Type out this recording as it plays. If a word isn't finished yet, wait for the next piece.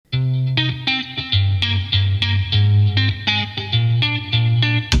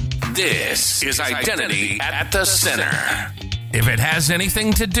This is Identity at the Center. If it has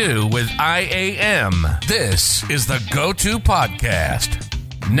anything to do with IAM, this is the go-to podcast.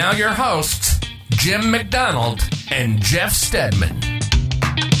 Now your hosts, Jim McDonald and Jeff Stedman.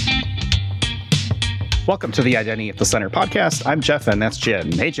 Welcome to the Identity at the Center podcast. I'm Jeff, and that's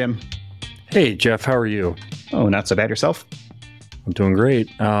Jim. Hey, Jim. Hey, Jeff. How are you? Oh, not so bad. Yourself? I'm doing great.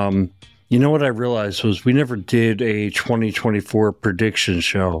 You know what I realized was we never did a 2024 prediction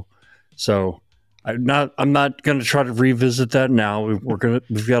show, so I'm not going to try to revisit that now.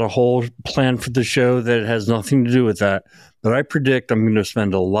 We've got a whole plan for the show that has nothing to do with that. But I predict I'm going to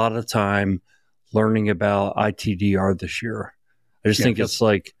spend a lot of time learning about ITDR this year. I just think it's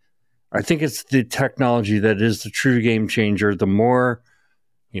the technology that is the true game changer. The more,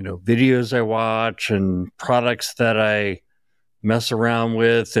 videos I watch and products that I mess around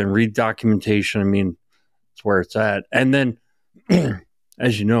with and read documentation, it's where it's at. And then,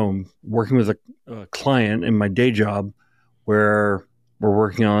 as you know, I'm working with a client in my day job where we're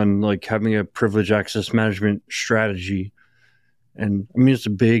working on having a privileged access management strategy. And it's a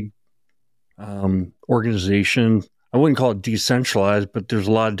big organization. I wouldn't call it decentralized, but there's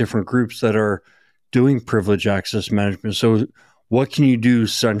a lot of different groups that are doing privileged access management. So what can you do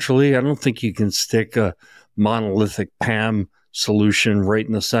centrally? I don't think you can stick a monolithic PAM solution right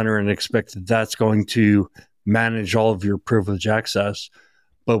in the center and expect that that's going to manage all of your privileged access.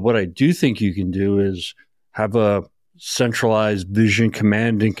 But what I do think you can do is have a centralized vision,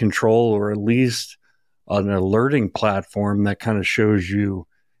 command, and control, or at least an alerting platform that kind of shows you,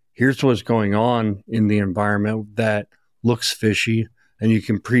 here's what's going on in the environment that looks fishy, and you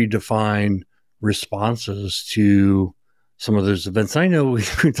can predefine responses to some of those events. I know we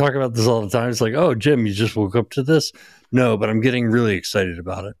talk about this all the time. It's like, oh, Jim, you just woke up to this? No, but I'm getting really excited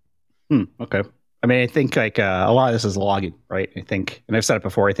about it. Okay. I think a lot of this is logging, right? I think, and I've said it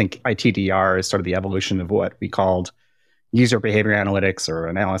before, I think ITDR is sort of the evolution of what we called user behavior analytics or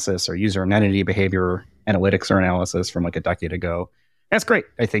analysis, or user and entity behavior analytics or analysis from a decade ago. That's great.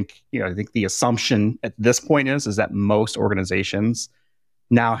 I think the assumption at this point is that most organizations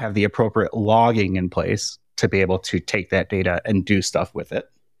now have the appropriate logging in place to be able to take that data and do stuff with it.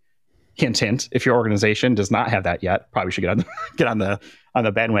 Hint, hint. If your organization does not have that yet, probably should get on the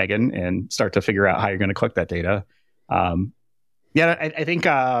bandwagon and start to figure out how you're going to collect that data. I think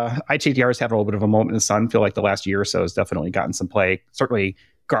ITDR has had a little bit of a moment in the sun. I feel like the last year or so has definitely gotten some play. Certainly,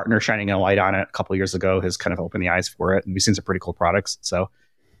 Gartner shining a light on it a couple of years ago has kind of opened the eyes for it, and we've seen some pretty cool products. So,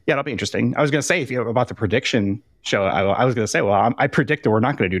 yeah, it'll be interesting. I was going to say, about the prediction show, I was going to say, well, I predict that we're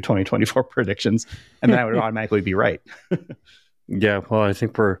not going to do 2024 predictions, and then I would automatically be right. Yeah, well, I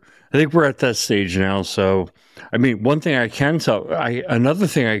think we're at that stage now. So, one thing I can tell, another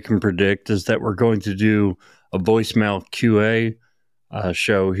thing I can predict is that we're going to do a voicemail QA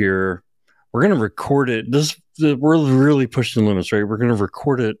show here. We're going to record it. We're really pushing the limits, right? We're going to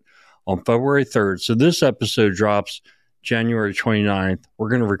record it on February 3rd. So this episode drops January 29th. We're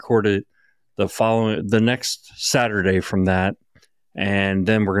going to record it the next Saturday from that. And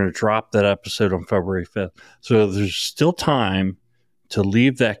then we're going to drop that episode on February 5th. So there's still time to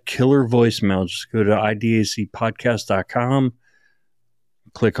leave that killer voicemail. Just go to idacpodcast.com,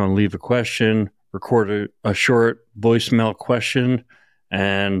 click on leave a question, record a short voicemail question.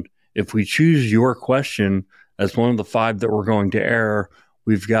 And if we choose your question as one of the 5 that we're going to air,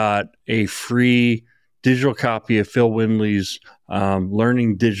 we've got a free digital copy of Phil Windley's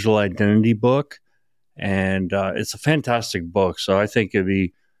Learning Digital Identity book. And it's a fantastic book. So I think it'd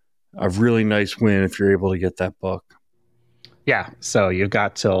be a really nice win if you're able to get that book. Yeah. So you've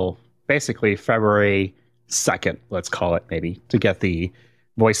got till basically February 2nd, let's call it maybe, to get the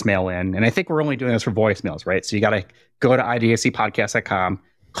voicemail in. And I think we're only doing this for voicemails, right? So you got to go to idacpodcast.com,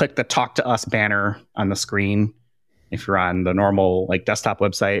 click the Talk to Us banner on the screen. If you're on the normal desktop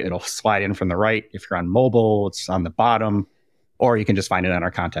website, it'll slide in from the right. If you're on mobile, it's on the bottom, or you can just find it on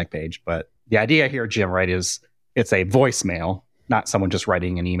our contact page. But the idea here, Jim, right, is it's a voicemail, not someone just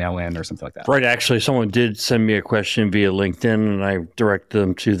writing an email in or something like that. Right. Actually, someone did send me a question via LinkedIn, and I directed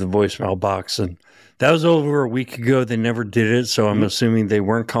them to the voicemail box. And that was over a week ago. They never did it, so I'm assuming they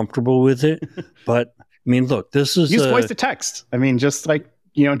weren't comfortable with it. But, look, this is... Use voice to text. Just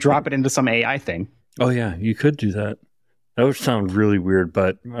drop it into some AI thing. Oh, yeah, you could do that. That would sound really weird,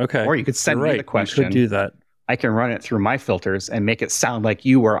 but okay. Or you could send me the question. You could do that. I can run it through my filters and make it sound like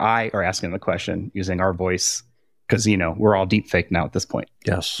you or I are asking the question using our voice, because, we're all deep fake now at this point.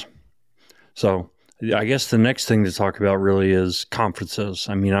 Yes. So I guess the next thing to talk about really is conferences.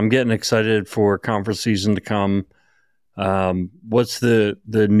 I'm getting excited for conference season to come. What's the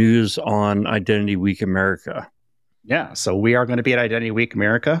news on Identity Week America? Yeah, so we are going to be at Identity Week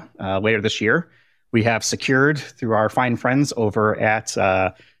America later this year. We have secured through our fine friends over at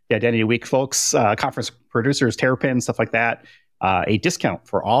the Identity Week folks, conference producers, Terrapin, stuff like that, a discount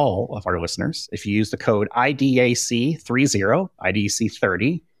for all of our listeners. If you use the code IDAC30,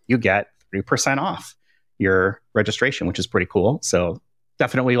 IDAC30, you get 3% off your registration, which is pretty cool. So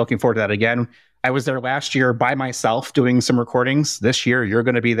definitely looking forward to that again. I was there last year by myself doing some recordings. This year, you're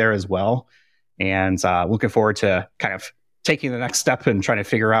going to be there as well. And looking forward to kind of taking the next step and trying to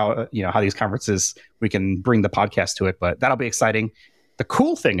figure out, how these conferences, we can bring the podcast to it. But that'll be exciting. The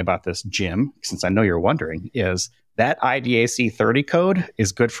cool thing about this, Jim, since I know you're wondering, is that IDAC 30 code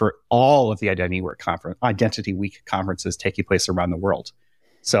is good for all of the Identity Week conferences taking place around the world.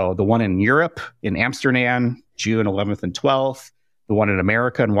 So the one in Europe, in Amsterdam, June 11th and 12th, the one in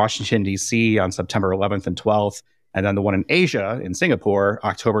America in Washington, D.C. on September 11th and 12th, and then the one in Asia, in Singapore,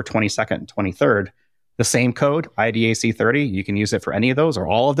 October 22nd and 23rd, the same code, IDAC 30. You can use it for any of those or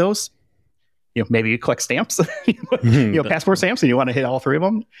all of those. Maybe you collect stamps, passport stamps, and you want to hit all three of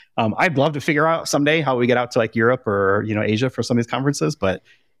them. I'd love to figure out someday how we get out to like Europe or Asia for some of these conferences, but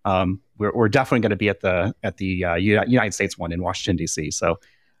we're definitely going to be at the United States one in Washington D.C. So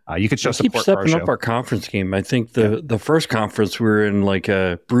you could show support. Keep stepping up our conference game. I think the first conference we were in like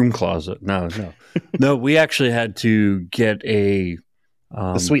a broom closet. No, we actually had to get the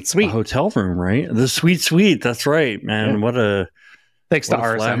suite a hotel room, right? The suite. That's right, man. Yeah. What a thanks to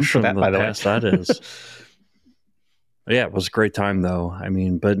RSM for that, by the way. That is. Yeah, it was a great time though. I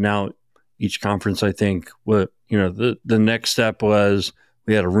mean, but now each conference, I think, the next step was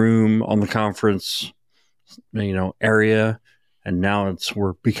we had a room on the conference, area, and now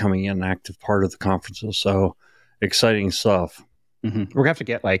we're becoming an active part of the conferences. So exciting stuff. Mm-hmm. We're gonna have to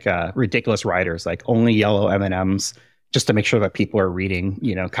get like ridiculous riders, like only yellow M&Ms, just to make sure that people are reading,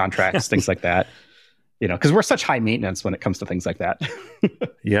 contracts, things like that. Because we're such high maintenance when it comes to things like that.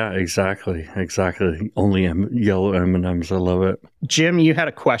 Yeah, exactly. Only yellow M&Ms. I love it. Jim, you had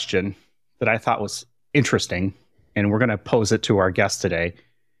a question that I thought was interesting, and we're going to pose it to our guest today.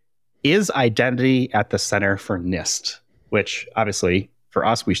 Is identity at the center for NIST? Which obviously for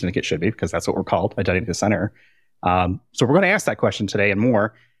us, we think it should be, because that's what we're called, identity at the center. So we're going to ask that question today and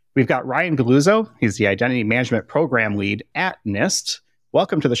more. We've got Ryan Galluzzo. He's the Identity Management Program Lead at NIST.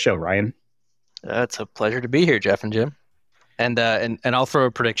 Welcome to the show, Ryan. It's a pleasure to be here, Jeff and Jim. And I'll throw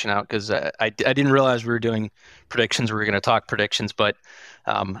a prediction out because I didn't realize we were doing predictions. We were going to talk predictions, but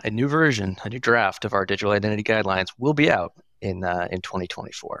a new draft of our digital identity guidelines will be out in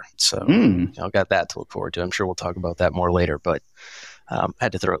 2024. So I've got that to look forward to. I'm sure we'll talk about that more later, but I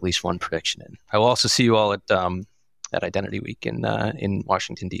had to throw at least one prediction in. I will also see you all at Identity Week in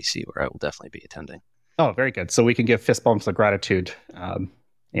Washington, D.C., where I will definitely be attending. Oh, very good. So we can give fist bumps of gratitude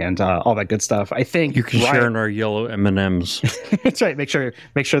and all that good stuff. I think you can share in our yellow M&Ms. That's right. Make sure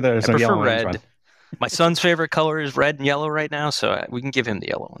there's no yellow red. ones. My son's favorite color is red and yellow right now, so we can give him the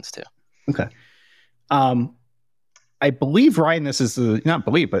yellow ones too. Okay. I believe, Ryan, this is the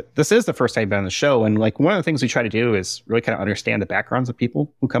first time you've been on the show. And like one of the things we try to do is really kind of understand the backgrounds of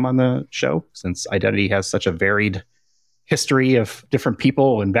people who come on the show, since identity has such a varied history of different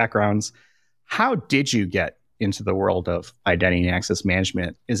people and backgrounds. How did you get into the world of identity and access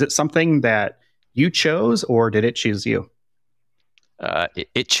management? Is it something that you chose, or did it choose you?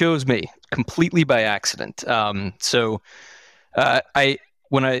 It chose me completely by accident. About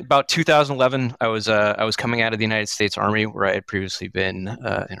 2011, I was coming out of the United States Army, where I had previously been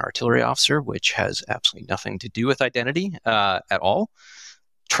an artillery officer, which has absolutely nothing to do with identity at all.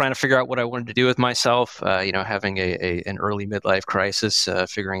 Trying to figure out what I wanted to do with myself, having an early midlife crisis,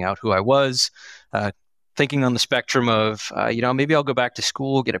 figuring out who I was, thinking on the spectrum of, maybe I'll go back to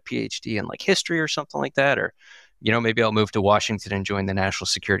school, get a PhD in like history or something like that, or maybe I'll move to Washington and join the national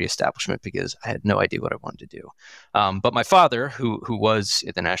security establishment, because I had no idea what I wanted to do. But my father, who was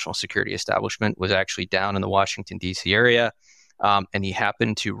at the national security establishment, was actually down in the Washington, D.C. area. And he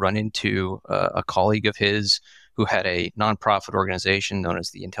happened to run into a colleague of his who had a nonprofit organization known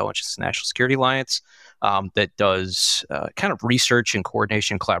as the Intelligence and National Security Alliance that does kind of research and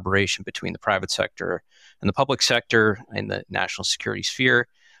coordination collaboration between the private sector and the public sector in the national security sphere.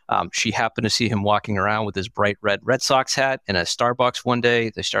 She happened to see him walking around with his bright Red Sox hat in a Starbucks one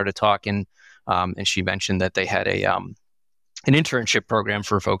day. They started talking, and she mentioned that they had an internship program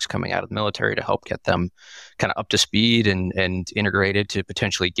for folks coming out of the military to help get them kind of up to speed and integrated to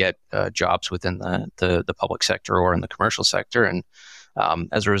potentially get jobs within the public sector or in the commercial sector. And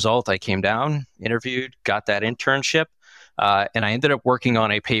as a result, I came down, interviewed, got that internship. And I ended up working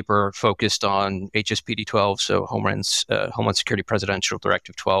on a paper focused on HSPD 12, so Homeland Security Presidential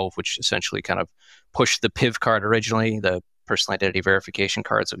Directive 12, which essentially kind of pushed the PIV card originally, the personal identity verification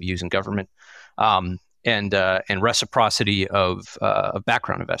cards that we use in government, and reciprocity of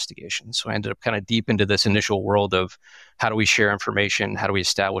background investigations. So I ended up kind of deep into this initial world of how do we share information, how do we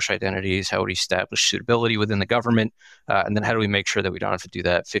establish identities, how do we establish suitability within the government, and then how do we make sure that we don't have to do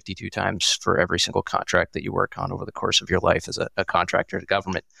that 52 times for every single contract that you work on over the course of your life as a contractor to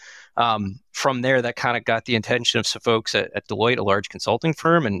government. From there, that kind of got the attention of some folks at Deloitte, a large consulting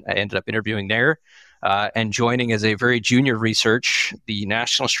firm, and I ended up interviewing there. And joining as a very junior research, the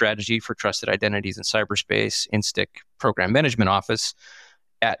National Strategy for Trusted Identities in Cyberspace, INSTIC Program Management Office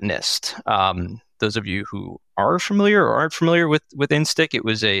at NIST. Those of you who are familiar or aren't familiar with INSTIC, it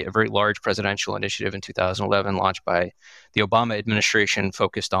was a very large presidential initiative in 2011 launched by the Obama administration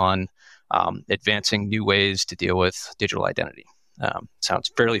focused on advancing new ways to deal with digital identity.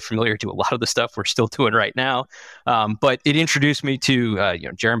 Sounds fairly familiar to a lot of the stuff we're still doing right now, but it introduced me to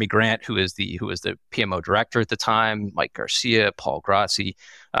Jeremy Grant, who was the PMO director at the time, Mike Garcia, Paul Grassi.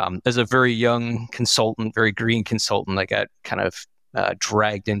 As a very young consultant, very green consultant, I got kind of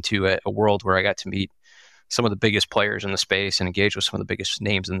dragged into a world where I got to meet some of the biggest players in the space and engage with some of the biggest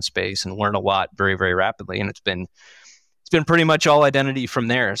names in the space and learn a lot very, very rapidly. And it's been pretty much all identity from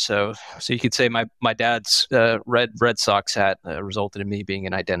there. So you could say my dad's Red Sox hat resulted in me being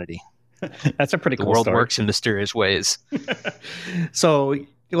an identity. That's a pretty cool story. The world story. works in mysterious ways. So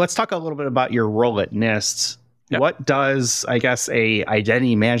let's talk a little bit about your role at NIST. Yep. What does, I guess, a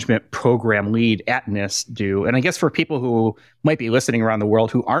identity management program lead at NIST do? And I guess for people who might be listening around the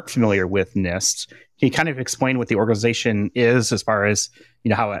world who aren't familiar with NIST, can you kind of explain what the organization is as far as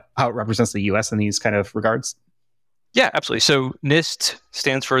how it represents the U.S. in these kind of regards? Yeah, absolutely. So NIST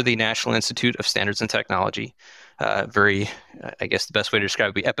stands for the National Institute of Standards and Technology. I guess the best way to describe it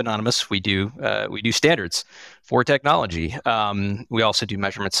would be eponymous. We do standards for technology. We also do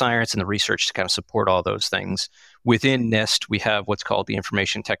measurement science and the research to kind of support all those things. Within NIST, we have what's called the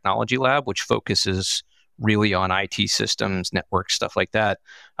Information Technology Lab, which focuses really on IT systems, networks, stuff like that.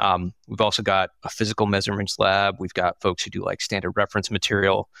 We've also got a physical measurements lab. We've got folks who do like standard reference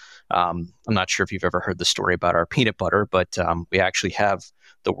material. I'm not sure if you've ever heard the story about our peanut butter, but we actually have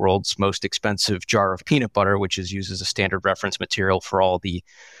the world's most expensive jar of peanut butter, which is used as a standard reference material for all the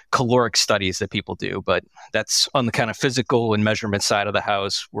caloric studies that people do. But that's on the kind of physical and measurement side of the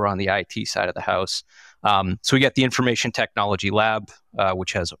house. We're on the IT side of the house. So we got the Information Technology Lab,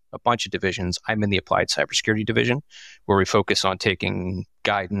 which has a bunch of divisions. I'm in the Applied Cybersecurity division, where we focus on taking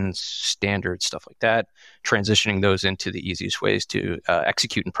guidance, standards, stuff like that, transitioning those into the easiest ways to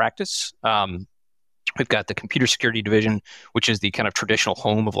execute and practice. We've got the Computer Security division, which is the kind of traditional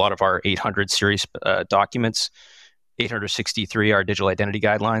home of a lot of our 800 series documents. 863 are digital identity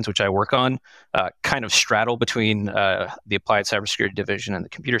guidelines, which I work on, kind of straddle between the Applied Cybersecurity division and the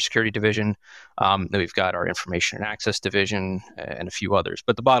Computer Security division. Then we've got our Information and Access division and a few others.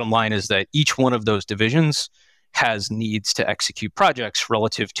 But the bottom line is that each one of those divisions has needs to execute projects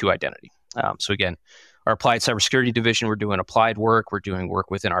relative to identity. So again, our Applied Cybersecurity division, we're doing applied work. We're doing work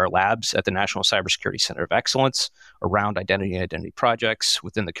within our labs at the National Cybersecurity Center of Excellence around identity and identity projects.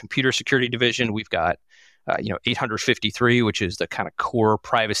 Within the Computer Security division, we've got 853, which is the kind of core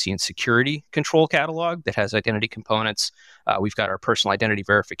privacy and security control catalog that has identity components. We've got our personal identity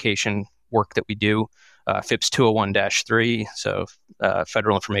verification work that we do, FIPS 201-3, so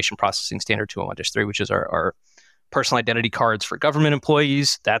Federal Information Processing Standard 201-3, which is our personal identity cards for government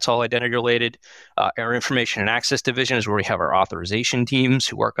employees. That's all identity related. Our Information and Access division is where we have our authorization teams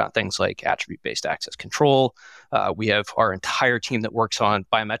who work on things like attribute-based access control. We have our entire team that works on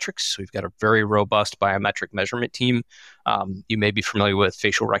biometrics. We've got a very robust biometric measurement team. You may be familiar with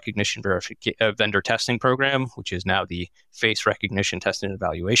facial recognition vendor testing program, which is now the face recognition testing and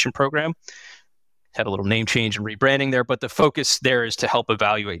evaluation program. Had a little name change and rebranding there, but the focus there is to help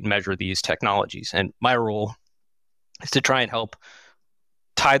evaluate and measure these technologies. And my role is to try and help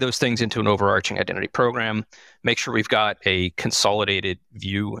tie those things into an overarching identity program, make sure we've got a consolidated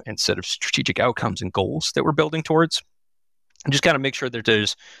view and set of strategic outcomes and goals that we're building towards, and just kind of make sure that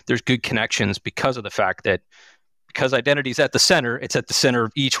there's good connections because of the fact that because identity is at the center, it's at the center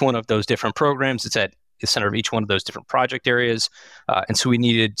of each one of those different programs. It's at the center of each one of those different project areas. And so we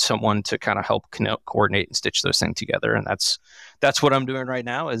needed someone to kind of help coordinate and stitch those things together. And that's what I'm doing right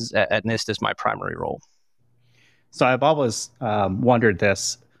now is at NIST is my primary role. So I've always wondered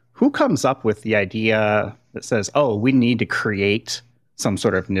this. Who comes up with the idea that says, oh, we need to create some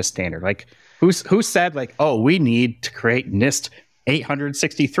sort of NIST standard? Like who said like, oh, we need to create NIST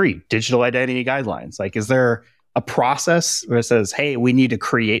 863 digital identity guidelines? Like, is there a process where it says, hey, we need to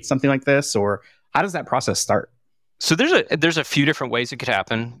create something like this? Or how does that process start? So there's a few different ways it could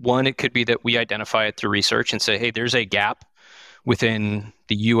happen. One, it could be that we identify it through research and say, hey, there's a gap within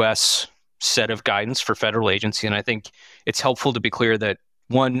the U.S. set of guidance for federal agency. And I think it's helpful to be clear that,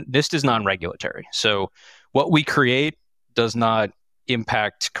 one, NIST is non-regulatory. So what we create does not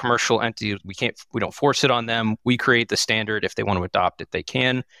impact commercial entities. We don't force it on them. We create the standard. If they want to adopt it, they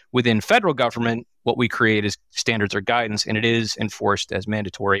can. Within federal government, what we create is standards or guidance, and it is enforced as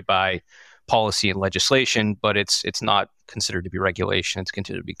mandatory by policy and legislation, but it's not considered to be regulation. It's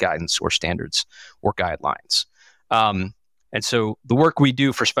considered to be guidance or standards or guidelines. And so the work we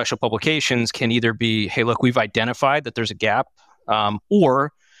do for special publications can either be, hey, look, we've identified that there's a gap,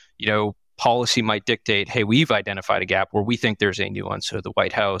 or, policy might dictate, hey, we've identified a gap where we think there's a new one. So the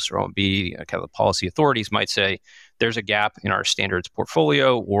White House or OMB, kind of the policy authorities might say, there's a gap in our standards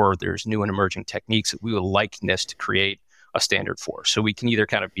portfolio, or there's new and emerging techniques that we would like NIST to create a standard for. So we can either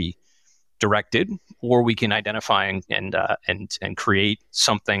kind of be directed, or we can identify and create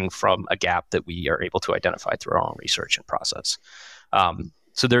something from a gap that we are able to identify through our own research and process.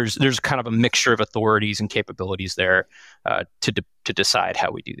 So there's kind of a mixture of authorities and capabilities there to decide how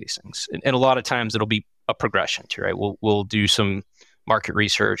we do these things. And a lot of times it'll be a progression too, right? We'll do some market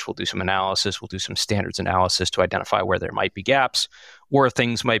research, we'll do some analysis, we'll do some standards analysis to identify where there might be gaps, or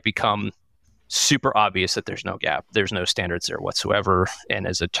things might become super obvious that there's no gap, there's no standards there whatsoever. And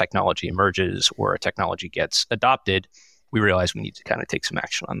as a technology emerges or a technology gets adopted, we realize we need to kind of take some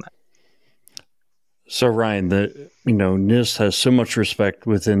action on that. So Ryan, NIST has so much respect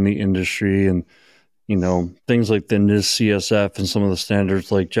within the industry, and things like the NIST CSF and some of the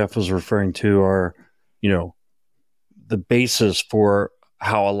standards like Jeff was referring to are, the basis for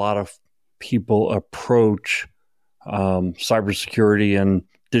how a lot of people approach cybersecurity and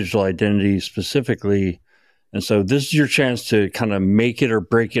digital identity specifically. And so this is your chance to kind of make it or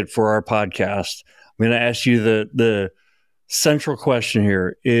break it for our podcast. I'm going to ask you the central question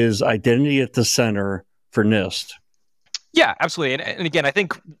here: is identity at the center for NIST? Yeah, absolutely. And again, I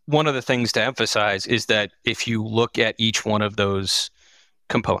think one of the things to emphasize is that if you look at each one of those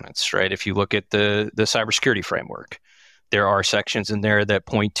components, right? If you look at the cybersecurity framework, there are sections in there that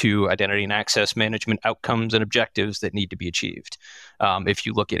point to identity and access management outcomes and objectives that need to be achieved. If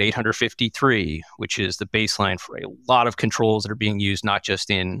you look at 853, which is the baseline for a lot of controls that are being used, not just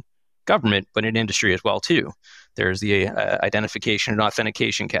in government, but in industry as well too. There's the identification and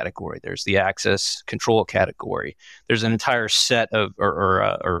authentication category. There's the access control category. There's an entire set of,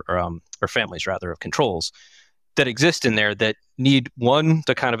 or families rather, of controls that exist in there that need, one,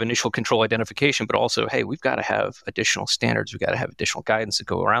 the kind of initial control identification, but also, hey, we've got to have additional standards. We've got to have additional guidance to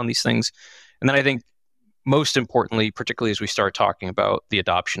go around these things. And then I think most importantly, particularly as we start talking about the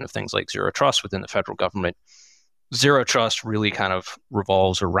adoption of things like zero trust within the federal government, zero trust really kind of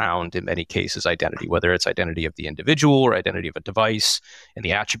revolves around, in many cases, identity, whether it's identity of the individual or identity of a device and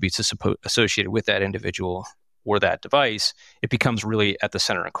the attributes associated with that individual or that device. It becomes really at the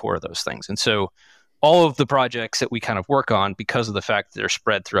center and core of those things. And so all of the projects that we kind of work on, because of the fact that they're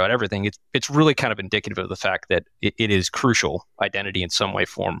spread throughout everything, it's really kind of indicative of the fact that it is crucial. Identity in some way,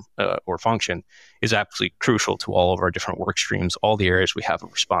 form, or function is absolutely crucial to all of our different work streams, all the areas we have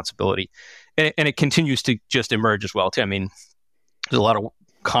of responsibility. And it continues to just emerge as well, too. I mean, there's a lot of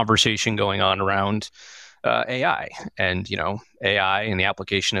conversation going on around AI and, AI and the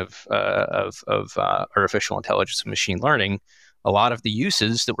application of artificial intelligence and machine learning. A lot of the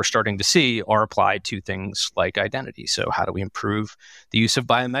uses that we're starting to see are applied to things like identity. So how do we improve the use of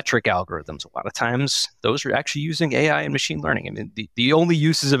biometric algorithms? A lot of times those are actually using AI and machine learning. I mean, the only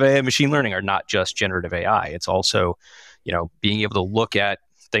uses of AI and machine learning are not just generative AI. It's also, being able to look at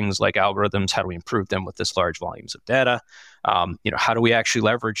things like algorithms. How do we improve them with this large volumes of data? How do we actually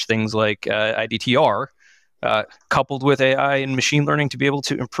leverage things like IDTR coupled with AI and machine learning to be able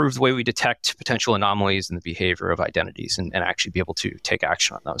to improve the way we detect potential anomalies in the behavior of identities and actually be able to take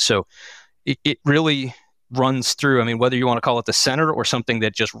action on those. So it really runs through, I mean, whether you want to call it the center or something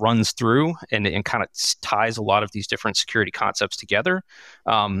that just runs through and kind of ties a lot of these different security concepts together,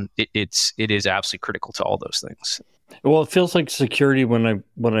 it is absolutely critical to all those things. Well, it feels like security when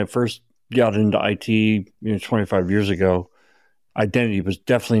I first got into IT 25 years ago, identity was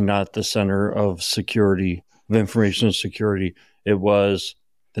definitely not the center of security, of information security. It was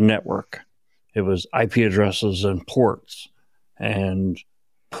the network. It was IP addresses and ports and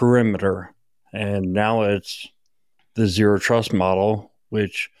perimeter. And now it's the zero trust model,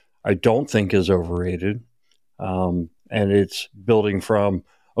 which I don't think is overrated. And it's building from,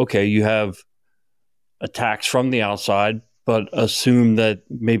 okay, you have attacks from the outside, but assume that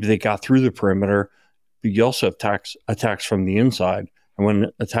maybe they got through the perimeter. but you also have attacks from the inside. And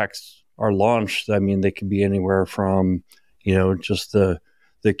when attacks are launched, I mean, they can be anywhere from, just the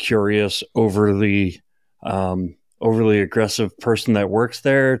curious, overly aggressive person that works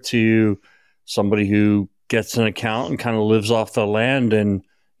there to somebody who gets an account and kind of lives off the land and,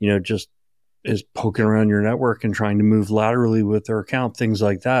 just is poking around your network and trying to move laterally with their account, things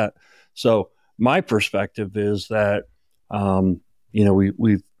like that. So my perspective is that,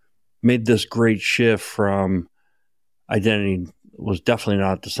 we've made this great shift from identity was definitely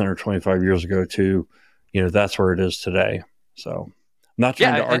not at the center 25 years ago to, that's where it is today. So I'm not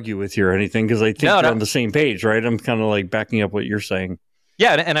trying to argue with you or anything, because I think we're on the same page, right? I'm kind of like backing up what you're saying.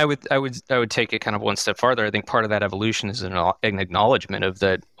 Yeah, and I would take it kind of one step farther. I think part of that evolution is an acknowledgement of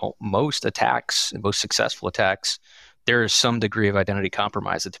that most attacks, most successful attacks, there is some degree of identity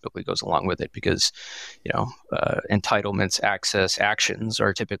compromise that typically goes along with it, because entitlements, access, actions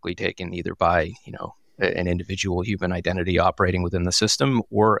are typically taken either by an individual human identity operating within the system,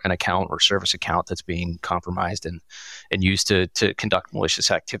 or an account or service account that's being compromised and used to conduct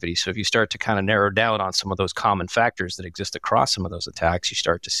malicious activity. So if you start to kind of narrow down on some of those common factors that exist across some of those attacks, you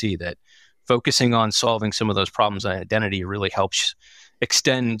start to see that focusing on solving some of those problems on identity really helps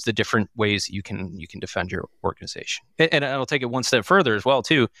extend the different ways that you can defend your organization. And I'll take it one step further as well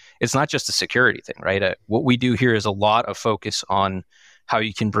too. It's not just a security thing, right? What we do here is a lot of focus on how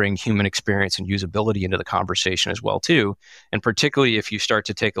you can bring human experience and usability into the conversation as well too. And particularly if you start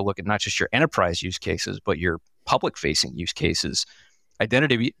to take a look at not just your enterprise use cases, but your public facing use cases,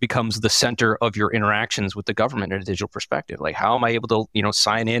 identity becomes the center of your interactions with the government in a digital perspective. Like, how am I able to,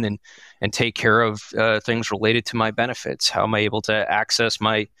 sign in and take care of things related to my benefits? How am I able to access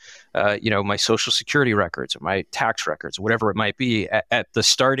my, my social security records or my tax records, whatever it might be? At the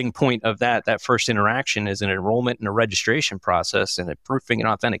starting point of that first interaction is an enrollment and a registration process and a proofing and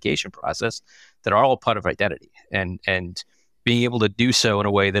authentication process that are all part of identity. And being able to do so in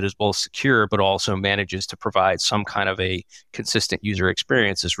a way that is both secure, but also manages to provide some kind of a consistent user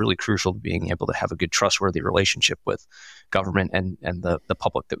experience is really crucial to being able to have a good, trustworthy relationship with government and the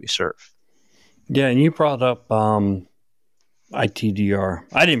public that we serve. Yeah, and you brought up ITDR.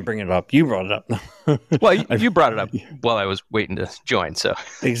 I didn't bring it up. You brought it up. Well, you brought it up while I was waiting to join, so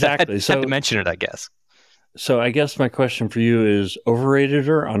exactly. I had to mention it, I guess. So I guess my question for you is overrated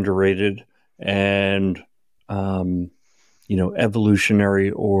or underrated, and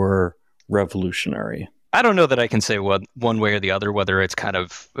evolutionary or revolutionary? I don't know that I can say one way or the other, whether it's kind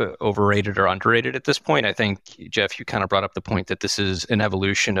of overrated or underrated at this point. I think, Jeff, you kind of brought up the point that this is an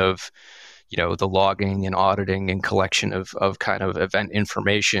evolution of, the logging and auditing and collection of kind of event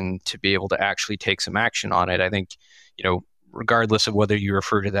information to be able to actually take some action on it. I think, regardless of whether you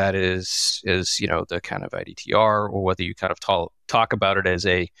refer to that as the kind of IDTR, or whether you kind of talk about it as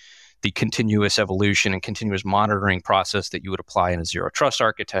the continuous evolution and continuous monitoring process that you would apply in a zero trust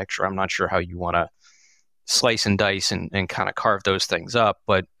architecture. I'm not sure how you want to slice and dice and kind of carve those things up.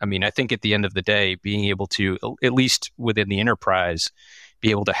 But I mean, I think at the end of the day, being able to, at least within the enterprise,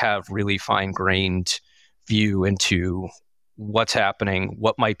 be able to have really fine-grained view into what's happening,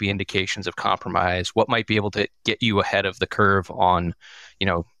 what might be indications of compromise, what might be able to get you ahead of the curve on,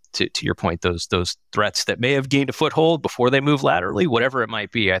 to your point, those threats that may have gained a foothold before they move laterally, whatever it might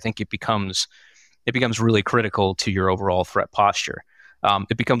be. I think it becomes really critical to your overall threat posture.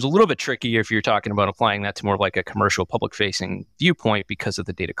 It becomes a little bit tricky if you're talking about applying that to more like a commercial public-facing viewpoint because of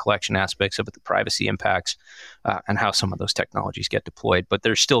the data collection aspects of it, the privacy impacts, and how some of those technologies get deployed. But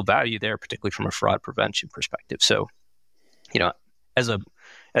there's still value there, particularly from a fraud prevention perspective. So, as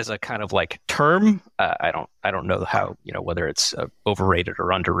a kind of like term, I don't know how, whether it's overrated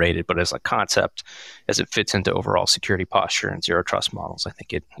or underrated, but as a concept, as it fits into overall security posture and zero trust models, I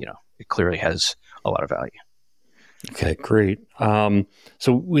think it clearly has a lot of value. Okay, great.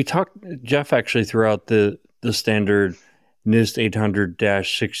 So we talked, Jeff actually threw out the standard NIST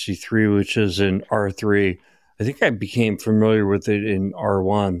 800-63, which is in R3. I think I became familiar with it in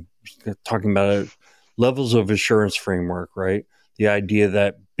R1, talking about levels of assurance framework, right? The idea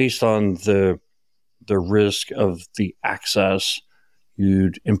that based on the risk of the access,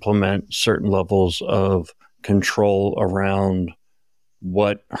 you'd implement certain levels of control around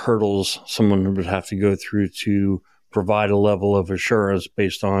what hurdles someone would have to go through to provide a level of assurance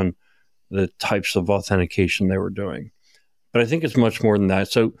based on the types of authentication they were doing. But I think it's much more than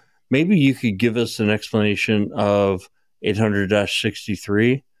that. So maybe you could give us an explanation of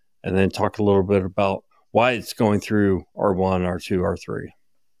 800-63 and then talk a little bit about why it's going through R1, R2, R3.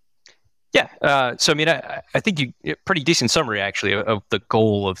 Yeah. So, I mean, I think pretty decent summary, actually, of the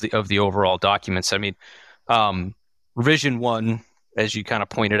goal of the overall documents. I mean, revision 1 as you kind of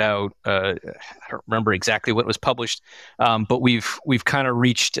pointed out, I don't remember exactly what was published, but we've kind of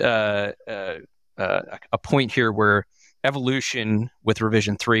reached a point here where evolution with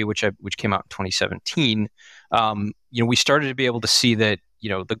revision 3, which came out in 2017, we started to be able to see that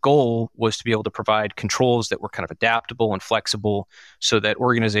the goal was to be able to provide controls that were kind of adaptable and flexible, so that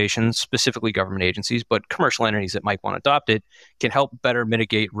organizations, specifically government agencies, but commercial entities that might want to adopt it, can help better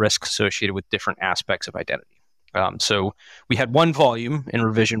mitigate risk associated with different aspects of identity. So we had one volume in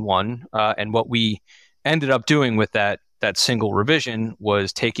revision 1, and what we ended up doing with that single revision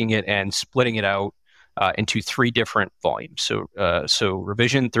was taking it and splitting it out into 3 different volumes. So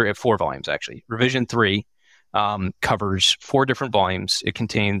revision 3, 4 volumes actually. Revision 3 covers 4 different volumes. It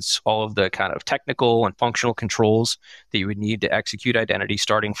contains all of the kind of technical and functional controls that you would need to execute identity,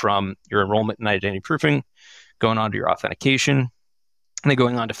 starting from your enrollment and identity proofing, going on to your authentication, and then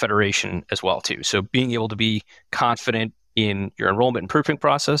going on to federation as well too. So being able to be confident in your enrollment and proofing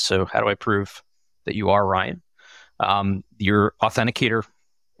process. So how do I prove that you are Ryan? Your authenticator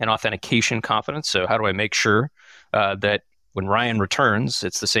and authentication confidence. So how do I make sure that when Ryan returns,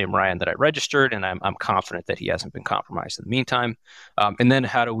 it's the same Ryan that I registered, and I'm confident that he hasn't been compromised in the meantime. And then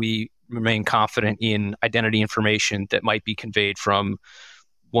how do we remain confident in identity information that might be conveyed from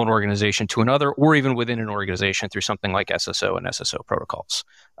one organization to another, or even within an organization through something like SSO and SSO protocols.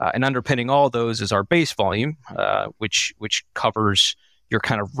 And underpinning all those is our base volume, which covers your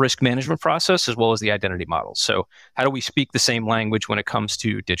kind of risk management process as well as the identity models. So how do we speak the same language when it comes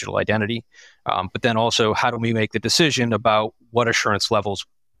to digital identity? But then also, how do we make the decision about what assurance levels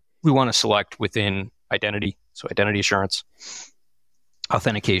we want to select within identity? So identity assurance,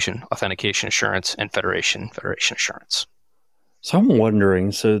 authentication assurance, and federation assurance. So I'm wondering,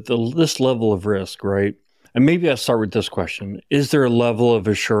 this level of risk, right? And maybe I'll start with this question. Is there a level of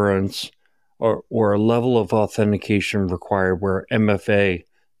assurance or a level of authentication required where MFA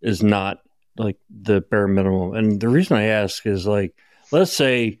is not like the bare minimum? And the reason I ask is, like, let's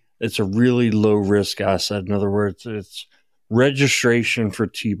say it's a really low risk asset. In other words, it's registration for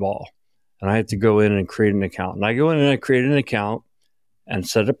T-ball. And I have to go in and create an account. And I go in and I create an account and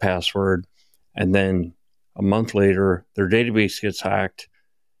set a password. And then a month later, their database gets hacked.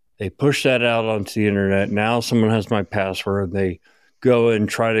 They push that out onto the internet. Now someone has my password. They go and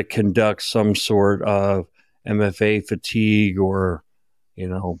try to conduct some sort of MFA fatigue or,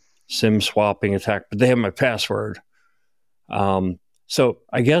 SIM swapping attack, but they have my password. So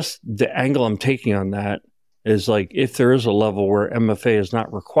I guess the angle I'm taking on that is, like, if there is a level where MFA is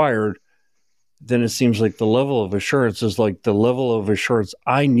not required, then it seems like the level of assurance is like the level of assurance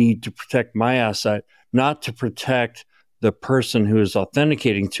I need to protect my asset, not to protect the person who is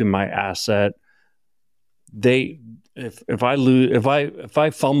authenticating to my asset. If I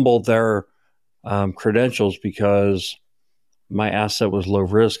fumble their credentials because my asset was low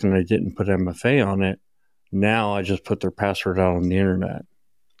risk and I didn't put MFA on it, now I just put their password out on the internet.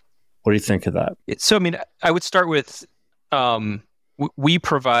 What do you think of that? So, I would start with we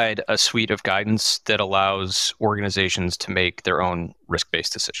provide a suite of guidance that allows organizations to make their own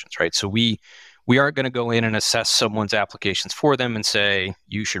risk-based decisions, right? So we aren't going to go in and assess someone's applications for them and say,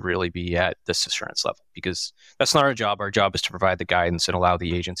 you should really be at this assurance level, because that's not our job. Our job is to provide the guidance and allow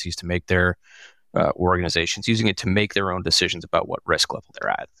the agencies to make their organizations using it to make their own decisions about what risk level they're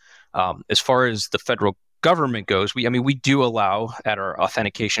at. As far as the federal government goes, we do allow at our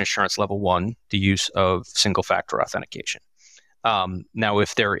authentication assurance level 1 the use of single factor authentication. Now,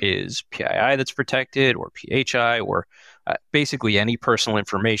 if there is PII that's protected, or PHI, or basically any personal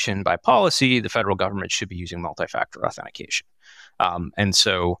information by policy, the federal government should be using multi-factor authentication. And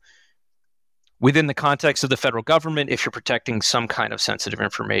so within the context of the federal government, if you're protecting some kind of sensitive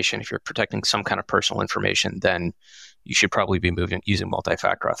information, if you're protecting some kind of personal information, then you should probably be using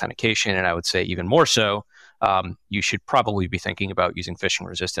multi-factor authentication. And I would say even more so, you should probably be thinking about using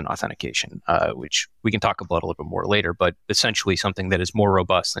phishing-resistant authentication, which we can talk about a little bit more later, but essentially something that is more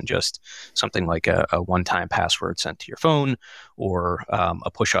robust than just something like a one-time password sent to your phone, or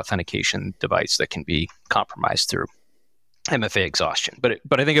a push authentication device that can be compromised through MFA exhaustion.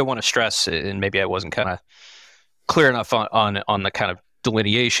 But I think I want to stress, and maybe I wasn't kind of clear enough on the kind of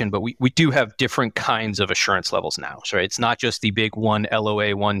delineation, but we do have different kinds of assurance levels now. So it's not just the big one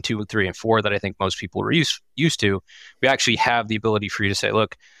LOA 1, 2, 3, and 4 that I think most people are used to. We actually have the ability for you to say,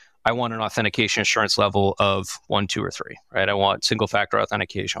 look, I want an authentication assurance level of 1, 2, or 3, right? I want single factor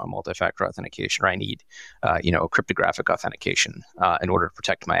authentication, I want multi-factor authentication, or I need cryptographic authentication in order to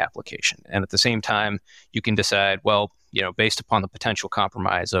protect my application. And at the same time, you can decide, well, based upon the potential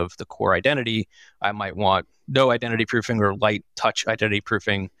compromise of the core identity, I might want no identity proofing or light touch identity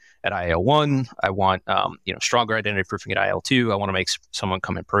proofing at IL1. I want stronger identity proofing at IL2. I want to make someone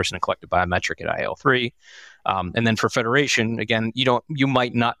come in person and collect a biometric at IL3. And then for federation, again, you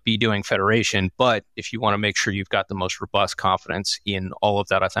might not be doing federation, but if you want to make sure you've got the most robust confidence in all of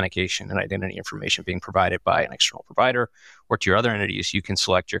that authentication and identity information being provided by an external provider or to your other entities, you can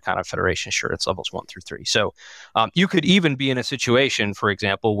select your kind of federation assurance levels 1 through 3. So you could even be in a situation, for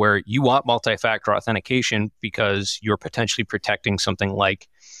example, where you want multi-factor authentication because you're potentially protecting something like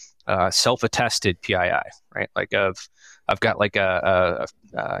self-attested PII, right? Like I've got like a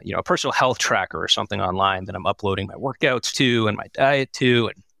personal health tracker or something online that I'm uploading my workouts to and my diet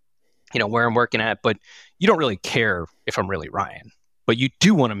to, and where I'm working at. But you don't really care if I'm really Ryan, but you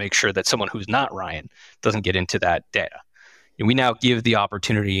do want to make sure that someone who's not Ryan doesn't get into that data. And we now give the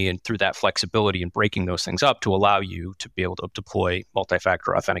opportunity, and through that flexibility and breaking those things up, to allow you to be able to deploy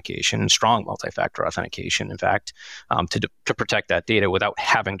multi-factor authentication, strong multi-factor authentication, in fact, to protect that data without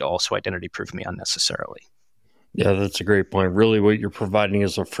having to also identity proof me unnecessarily. Yeah, that's a great point. Really, what you're providing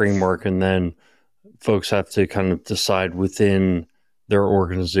is a framework, and then folks have to kind of decide within their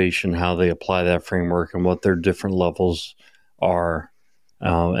organization how they apply that framework and what their different levels are,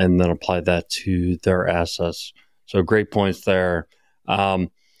 and then apply that to their assets. So great points there.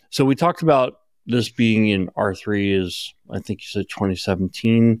 So we talked about this being in R3 is, I think you said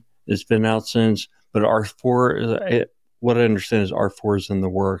 2017. It's been out since, but R4, what I understand is R4 is in the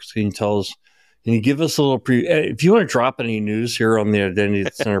works. Can you give us a little if you want to drop any news here on the Identity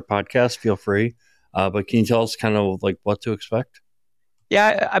Center podcast, feel free. But can you tell us kind of like what to expect?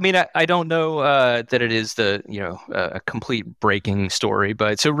 Yeah, I mean, I don't know that it is a complete breaking story,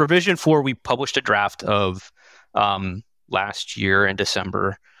 but so revision 4, we published a draft of last year in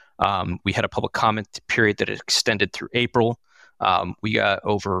December. We had a public comment period that extended through April. We got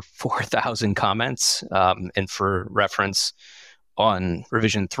over 4,000 comments, and for reference, on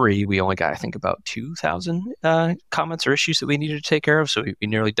revision 3, we only got, I think, about 2,000 comments or issues that we needed to take care of. So we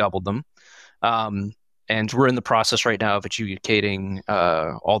nearly doubled them. And we're in the process right now of adjudicating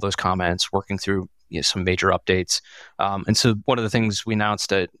all those comments, working through some major updates. And so one of the things we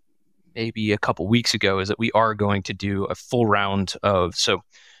announced maybe a couple weeks ago is that we are going to do a full round of, so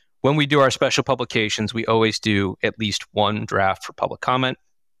when we do our special publications, we always do at least one draft for public comment.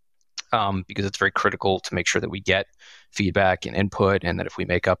 Because it's very critical to make sure that we get feedback and input, and that if we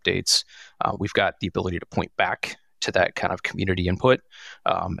make updates, we've got the ability to point back to that kind of community input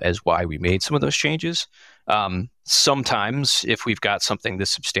as why we made some of those changes. Sometimes if we've got something this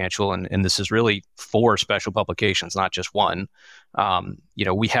substantial, and this is really 4 special publications, not just one,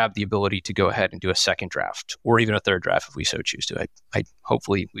 we have the ability to go ahead and do a second draft or even a third draft if we so choose to. I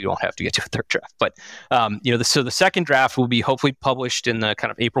hopefully we don't have to get to a third draft, but so the second draft will be hopefully published in the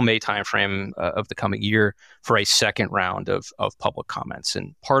kind of April-May timeframe of the coming year for a second round of public comments.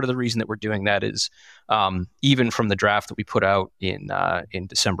 And part of the reason that we're doing that is even from the draft that we put out in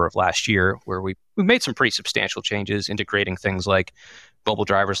December of last year, where we made some pretty substantial changes, integrating things like mobile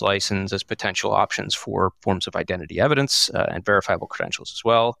driver's license as potential options for forms of identity evidence and verifiable credentials as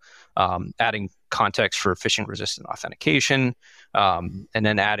well, adding context for phishing-resistant authentication, and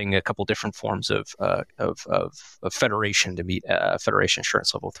then adding a couple different forms of federation to meet Federation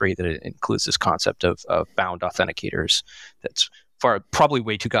Assurance Level 3 that includes this concept of bound authenticators. That's probably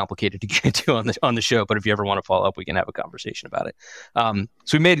way too complicated to get into on the show, but if you ever want to follow up, we can have a conversation about it.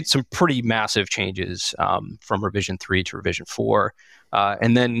 So we made some pretty massive changes from revision 3 to revision 4.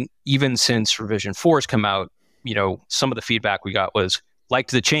 And then even since revision 4 has come out, some of the feedback we got was, like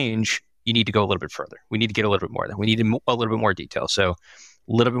the change, you need to go a little bit further. We need to get a little bit more. We need a little bit more detail. So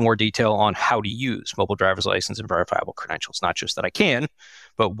a little bit more detail on how to use mobile driver's license and verifiable credentials. Not just that I can,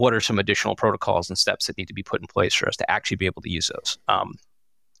 but what are some additional protocols and steps that need to be put in place for us to actually be able to use those.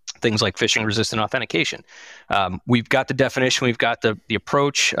 Things like phishing-resistant authentication. We've got the definition, we've got the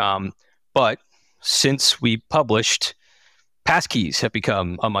approach, but since we published, passkeys have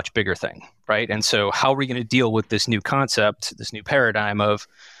become a much bigger thing, right? And so how are we going to deal with this new concept, this new paradigm of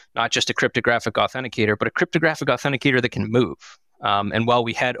not just a cryptographic authenticator, but a cryptographic authenticator that can move? And while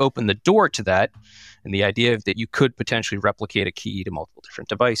we had opened the door to that, and the idea that you could potentially replicate a key to multiple different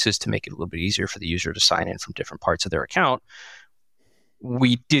devices to make it a little bit easier for the user to sign in from different parts of their account,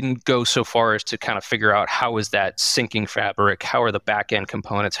 we didn't go so far as to kind of figure out how is that syncing fabric, how are the back end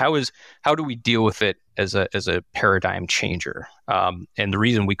components, how do we deal with it as a paradigm changer. And the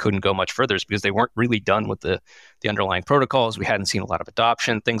reason we couldn't go much further is because they weren't really done with the underlying protocols. We hadn't seen a lot of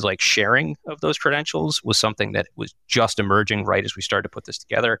adoption. Things like sharing of those credentials was something that was just emerging right as we started to put this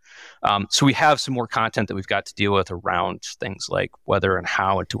together. So we have some more content that we've got to deal with around things like whether and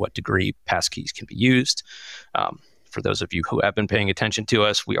how and to what degree passkeys can be used. For those of you who have been paying attention to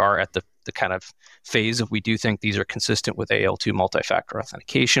us, we are at the kind of phase of we do think these are consistent with AL2 multi-factor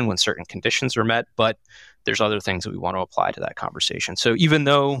authentication when certain conditions are met, but there's other things that we want to apply to that conversation. So even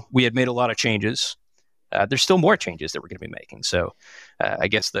though we had made a lot of changes, there's still more changes that we're going to be making. So I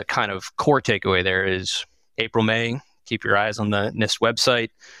guess the kind of core takeaway there is April, May, keep your eyes on the NIST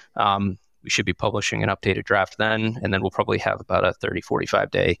website. We should be publishing an updated draft then, and then we'll probably have about a 30,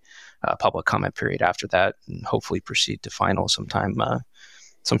 45-day public comment period after that, and hopefully proceed to final sometime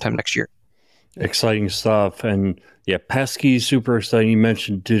next year. Exciting stuff. And yeah, passkeys, super exciting. You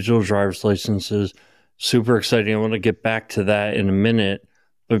mentioned digital driver's licenses, super exciting. I want to get back to that in a minute.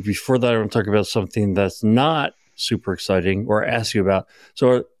 But before that, I want to talk about something that's not super exciting or ask you about.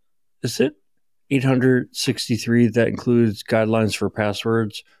 So is it 863 that includes guidelines for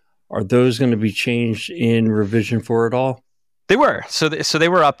passwords? Are those going to be changed in revision 4 at all? They were. So they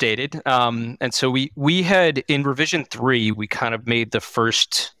were updated. And so we had in revision 3, we kind of made the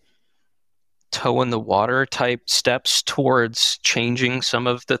first toe in the water type steps towards changing some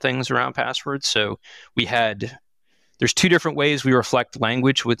of the things around passwords. So there's 2 different ways we reflect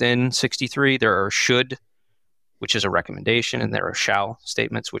language within 63. There are should, which is a recommendation, and there are shall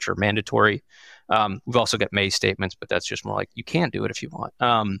statements, which are mandatory. We've also got may statements, but that's just more like you can do it if you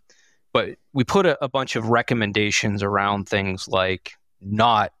want. But we put a bunch of recommendations around things like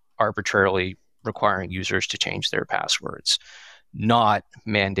not arbitrarily requiring users to change their passwords, not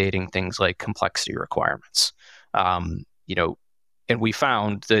mandating things like complexity requirements. And we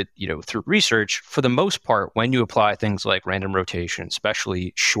found that, through research, for the most part, when you apply things like random rotation,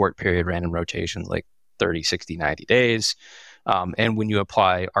 especially short period random rotations like 30, 60, 90 days, and when you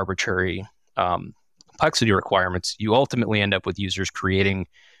apply arbitrary complexity requirements, you ultimately end up with users creating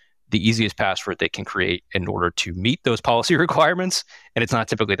the easiest password they can create in order to meet those policy requirements. And it's not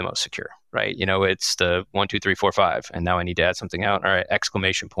typically the most secure, right? It's the 1, 2, 3, 4, 5. And now I need to add something out. All right,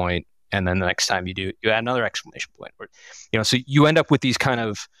 exclamation point. And then the next time you do, you add another exclamation point. So you end up with these kind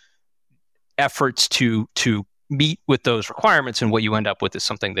of efforts to meet with those requirements. And what you end up with is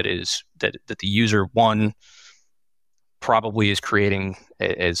something that the user, one, probably is creating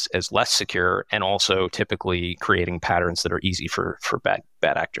as less secure, and also typically creating patterns that are easy for bad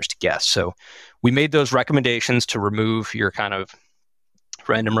actors to guess. So we made those recommendations to remove your kind of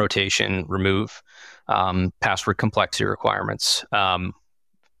random rotation, remove password complexity requirements.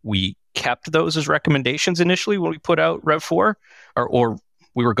 We kept those as recommendations initially when we put out Rev 4, or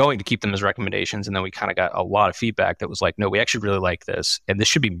we were going to keep them as recommendations, and then we kind of got a lot of feedback that was like, no, we actually really like this, and this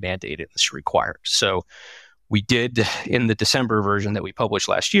should be mandated, this should be required. So we did, in the December version that we published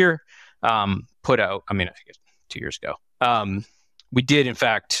last year, put out, I guess 2 years ago, we did, in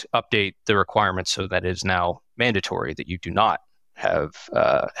fact, update the requirements so that it is now mandatory that you do not have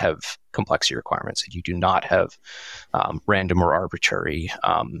complexity requirements, that you do not have random or arbitrary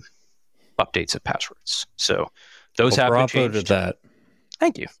updates of passwords. So those have been changed. Bravo to that.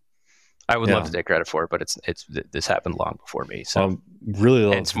 Thank you. I would love to take credit for it, but this happened long before me. So really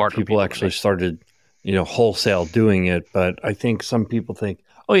love smart people actually started wholesale doing it, but I think some people think,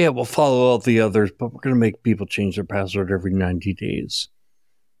 oh yeah, we'll follow all the others, but we're going to make people change their password every 90 days.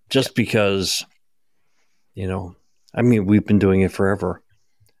 Just because, we've been doing it forever.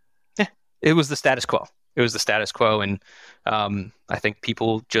 Yeah, it was the status quo. And I think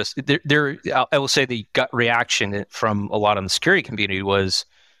people just, I will say the gut reaction from a lot of the security community was,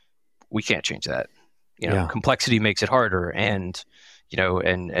 we can't change that. Complexity makes it harder, and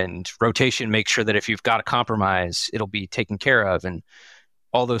rotation makes sure that if you've got a compromise, it'll be taken care of. And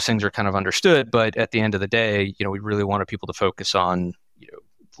all those things are kind of understood. But at the end of the day, we really wanted people to focus on,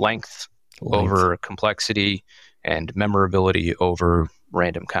 length over complexity and memorability over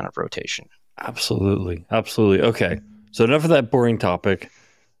random kind of rotation. Absolutely. Okay. So enough of that boring topic.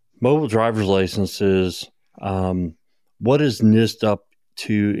 Mobile driver's licenses. What is NIST up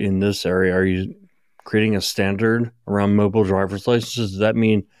to in this area? Are you creating a standard around mobile driver's licenses? Does that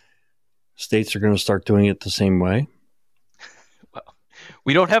mean states are going to start doing it the same way? Well,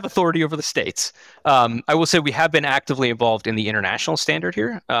 we don't have authority over the states. I will say we have been actively involved in the international standard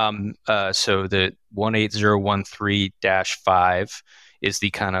here. So the 18013-5 is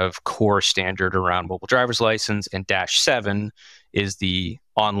the kind of core standard around mobile driver's license, and -7 is the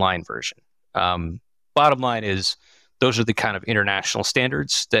online version. Bottom line is, those are the kind of international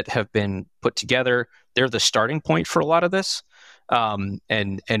standards that have been put together. They're the starting point for a lot of this. And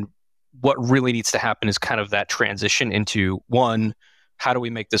what really needs to happen is kind of that transition into, one, how do we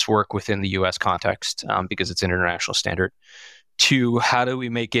make this work within the US context, because it's an international standard? Two, how do we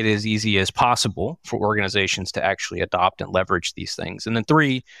make it as easy as possible for organizations to actually adopt and leverage these things? And then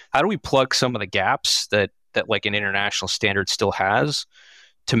three, how do we plug some of the gaps that like an international standard still has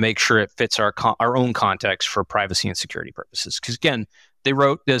to make sure it fits our own context for privacy and security purposes? Because again, they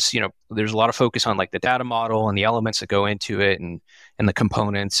wrote this, there's a lot of focus on like the data model and the elements that go into it and the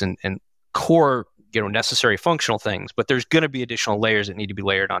components and core, necessary functional things, but there's going to be additional layers that need to be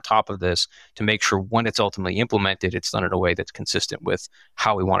layered on top of this to make sure when it's ultimately implemented, it's done in a way that's consistent with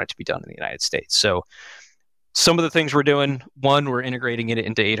how we want it to be done in the United States. So some of the things we're doing, one, we're integrating it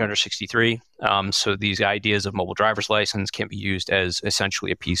into 863. So these ideas of mobile driver's license can be used as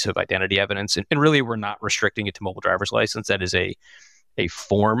essentially a piece of identity evidence. And really, we're not restricting it to mobile driver's license. That is a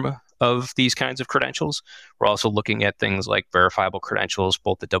form of these kinds of credentials. We're also looking at things like verifiable credentials,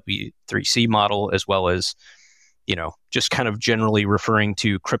 both the W3C model as well as, just kind of generally referring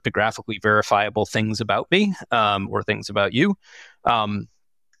to cryptographically verifiable things about me or things about you.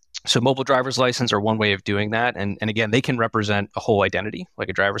 So mobile driver's license are one way of doing that. And again, they can represent a whole identity, like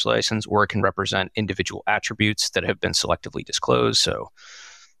a driver's license, or it can represent individual attributes that have been selectively disclosed. So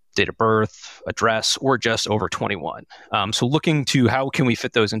date of birth, address, or just over 21. So looking to how can we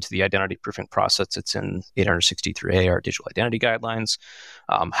fit those into the identity proofing process that's in 863A, our digital identity guidelines.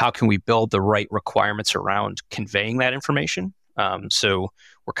 How can we build the right requirements around conveying that information? So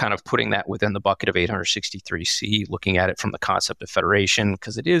we're kind of putting that within the bucket of 863C, looking at it from the concept of federation,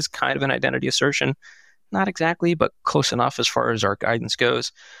 because it is kind of an identity assertion. Not exactly, but close enough as far as our guidance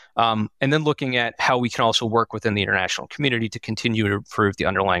goes. And then looking at how we can also work within the international community to continue to improve the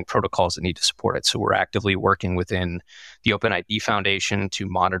underlying protocols that need to support it. So we're actively working within the OpenID Foundation to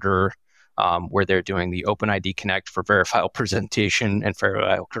monitor where they're doing the OpenID Connect for verifiable presentation and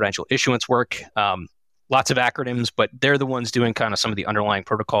verifiable credential issuance work. Lots of acronyms, but they're the ones doing kind of some of the underlying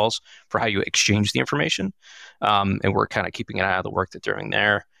protocols for how you exchange the information. And we're kind of keeping an eye on the work that they're doing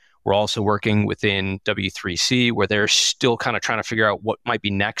there. We're also working within W3C, where they're still kind of trying to figure out what might be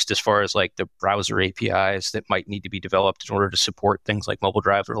next as far as like the browser APIs that might need to be developed in order to support things like mobile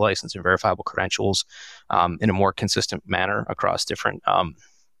driver license and verifiable credentials in a more consistent manner across different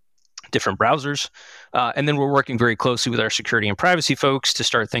browsers. And then we're working very closely with our security and privacy folks to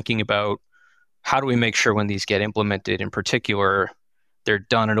start thinking about how do we make sure when these get implemented, in particular, they're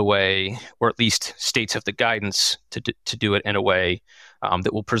done in a way, or at least states have the guidance to do it in a way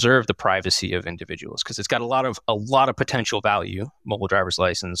that will preserve the privacy of individuals, because it's got a lot of potential value, mobile driver's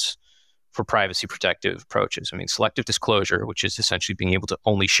license, for privacy protective approaches. I mean, selective disclosure, which is essentially being able to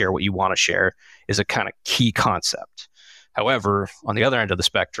only share what you want to share, is a kind of key concept. However, on the other end of the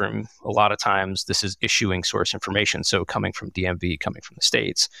spectrum, a lot of times this is issuing source information, so coming from DMV, coming from the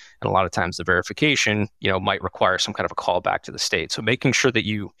states, and a lot of times the verification, might require some kind of a callback to the state. So making sure that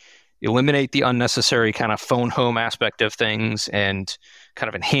you eliminate the unnecessary kind of phone home aspect of things and kind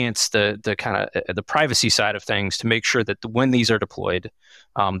of enhance the kind of the privacy side of things to make sure that when these are deployed,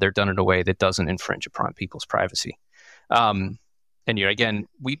 they're done in a way that doesn't infringe upon people's privacy. And again,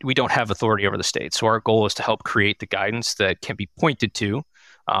 we don't have authority over the states, so our goal is to help create the guidance that can be pointed to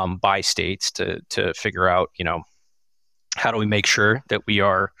by states to figure out, how do we make sure that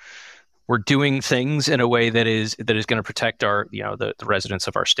we're doing things in a way that is going to protect our, the residents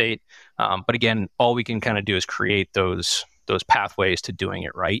of our state. But again, all we can kind of do is create those pathways to doing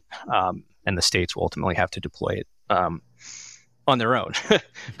it right, and the states will ultimately have to deploy it on their own,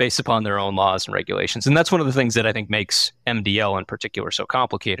 based upon their own laws and regulations. And that's one of the things that I think makes MDL in particular so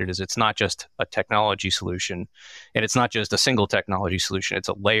complicated, is it's not just a technology solution, and it's not just a single technology solution. It's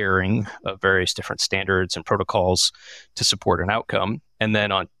a layering of various different standards and protocols to support an outcome. And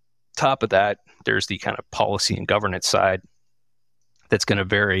then on top of that, there's the kind of policy and governance side that's going to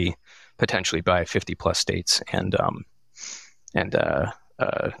vary potentially by 50 plus states and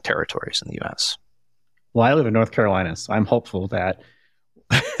territories in the U.S. Well, I live in North Carolina, so I'm hopeful that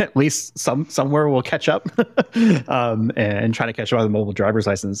at least somewhere we'll catch up and try to catch up on the mobile driver's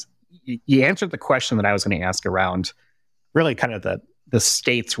license. You answered the question that I was going to ask around really kind of the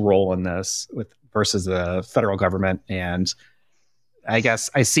state's role in this versus the federal government. And I guess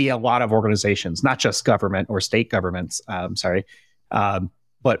I see a lot of organizations, not just government or state governments, but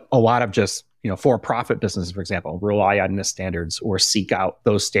a lot of just for-profit businesses, for example, rely on NIST standards or seek out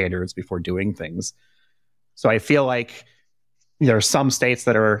those standards before doing things. So I feel like there are some states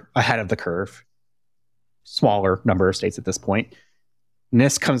that are ahead of the curve, smaller number of states at this point.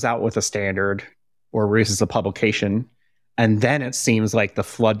 NIST comes out with a standard or releases a publication, and then it seems like the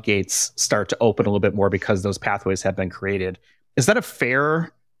floodgates start to open a little bit more because those pathways have been created. Is that a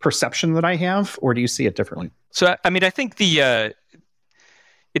fair perception that I have, or do you see it differently? So, I mean, I think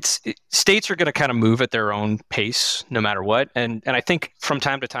states are going to kind of move at their own pace no matter what. And I think from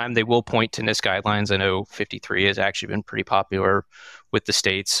time to time, they will point to NIST guidelines. I know 53 has actually been pretty popular with the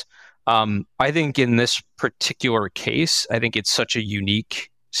states. I think in this particular case, I think it's such a unique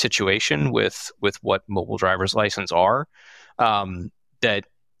situation with what mobile driver's license are, that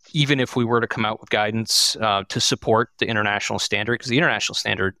even if we were to come out with guidance to support the international standard, because the international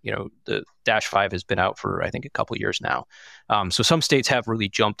standard, the Dash 5 has been out for, I think, a couple of years now. So some states have really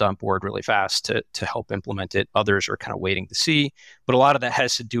jumped on board really fast to help implement it. Others are kind of waiting to see. But a lot of that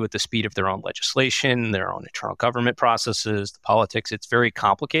has to do with the speed of their own legislation, their own internal government processes, the politics. It's very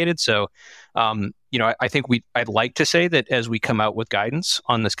complicated. So, I think I'd like to say that as we come out with guidance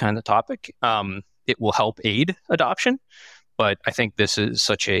on this kind of topic, it will help aid adoption. But I think this is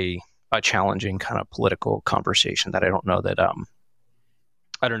such a challenging kind of political conversation that I don't know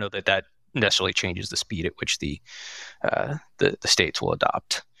that necessarily changes the speed at which the states will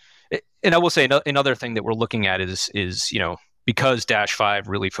adopt. And I will say another thing that we're looking at is because Dash 5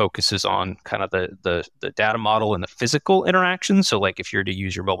 really focuses on kind of the data model and the physical interaction. So like if you're to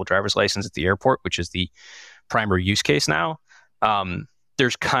use your mobile driver's license at the airport, which is the primary use case now,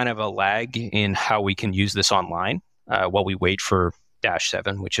 there's kind of a lag in how we can use this online. While we wait for Dash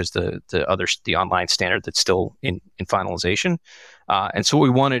 7, which is the online standard that's still in finalization. And so what we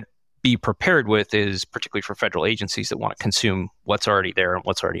want to be prepared with is, particularly for federal agencies that want to consume what's already there and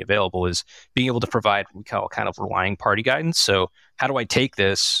what's already available, is being able to provide what we call kind of relying party guidance. So how do I take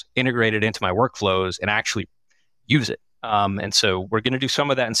this, integrate it into my workflows, and actually use it? And so we're going to do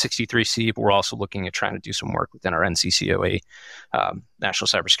some of that in 63C, but we're also looking at trying to do some work within our NCCOA, National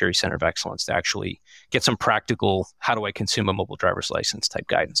Cybersecurity Center of Excellence, to actually get some practical, how do I consume a mobile driver's license type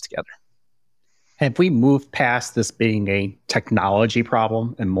guidance together. Have we moved past this being a technology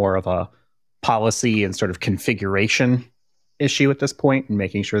problem and more of a policy and sort of configuration issue at this point, and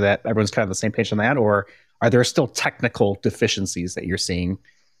making sure that everyone's kind of on the same page on that? Or are there still technical deficiencies that you're seeing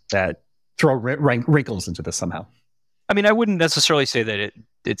that throw wrinkles into this somehow? I mean, I wouldn't necessarily say that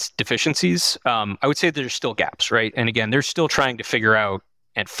it's deficiencies. I would say there's still gaps, right? And again, they're still trying to figure out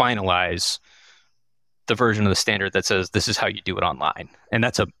and finalize the version of the standard that says this is how you do it online. And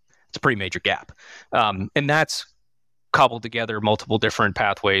it's a pretty major gap. And that's cobbled together multiple different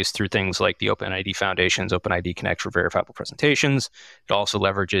pathways through things like the OpenID Foundation's OpenID Connect for verifiable presentations. It also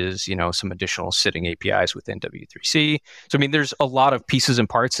leverages, some additional sitting APIs within W3C. So, I mean, there's a lot of pieces and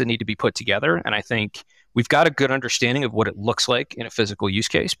parts that need to be put together. And I think we've got a good understanding of what it looks like in a physical use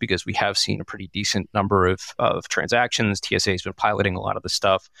case, because we have seen a pretty decent number of transactions. TSA has been piloting a lot of the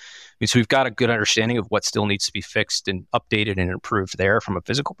stuff. I mean, so we've got a good understanding of what still needs to be fixed and updated and improved there from a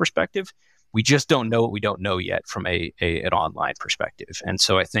physical perspective. We just don't know what we don't know yet from an online perspective. And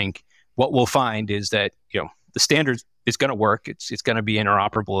so I think what we'll find is that, the standard is going to work. It's going to be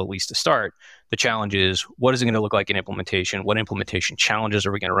interoperable, at least to start. The challenge is, what is it going to look like in implementation? What implementation challenges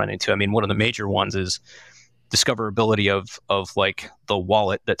are we going to run into? I mean, one of the major ones is discoverability of like the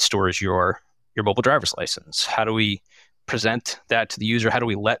wallet that stores your mobile driver's license. How do we present that to the user? How do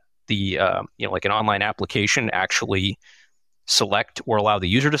we let the, like an online application actually select or allow the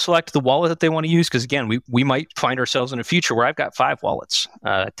user to select the wallet that they want to use? Because again, we might find ourselves in a future where I've got 5 wallets,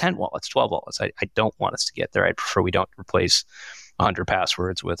 10 wallets, 12 wallets. I don't want us to get there. I prefer we don't replace 100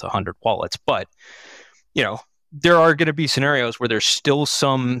 passwords with 100 wallets. But, there are going to be scenarios where there's still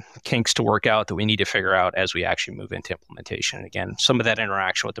some kinks to work out that we need to figure out as we actually move into implementation. And again, some of that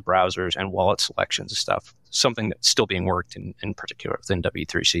interaction with the browsers and wallet selections and stuff, something that's still being worked in particular within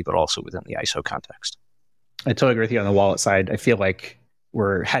W3C, but also within the ISO context. I totally agree with you on the wallet side. I feel like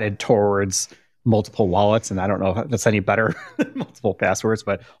we're headed towards multiple wallets, and I don't know if that's any better than multiple passwords,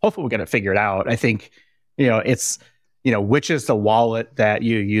 but hopefully we're going to figure it out. I think, it's, which is the wallet that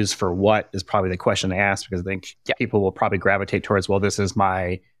you use for what is probably the question to ask, because I think people will probably gravitate towards, well, this is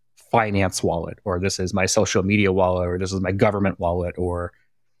my finance wallet, or this is my social media wallet, or this is my government wallet, or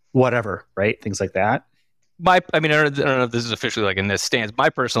whatever, right? Things like that. I don't know if this is officially like in this stance. My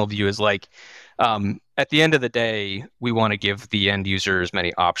personal view is like, at the end of the day, we want to give the end user as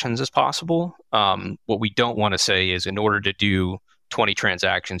many options as possible. What we don't want to say is, in order to do 20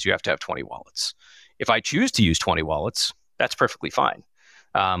 transactions, you have to have 20 wallets. If I choose to use 20 wallets, that's perfectly fine.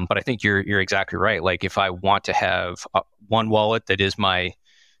 But I think you're exactly right. Like if I want to have one wallet that is my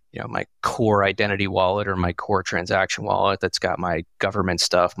my core identity wallet or my core transaction wallet that's got my government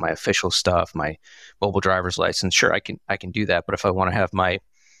stuff, my official stuff, my mobile driver's license. Sure, I can do that. But if I want to have my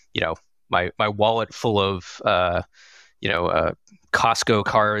wallet full of Costco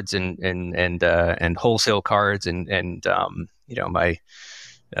cards and wholesale cards and my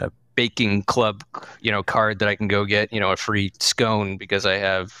baking club card that I can go get a free scone because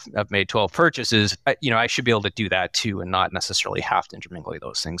I've made 12 purchases, I should be able to do that too and not necessarily have to intermingle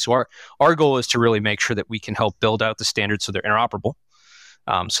those things. So our goal is to really make sure that we can help build out the standards so they're interoperable,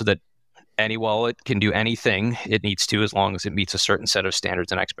 so that any wallet can do anything it needs to as long as it meets a certain set of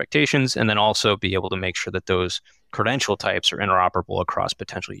standards and expectations, and then also be able to make sure that those credential types are interoperable across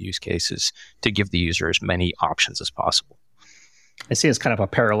potential use cases to give the user as many options as possible. I see it's kind of a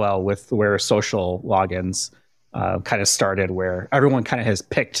parallel with where social logins kind of started, where everyone kind of has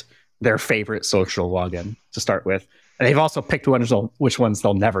picked their favorite social login to start with. And they've also picked which ones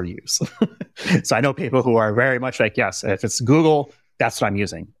they'll never use. So I know people who are very much like, yes, if it's Google, that's what I'm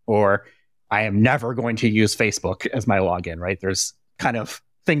using. Or I am never going to use Facebook as my login, right? There's kind of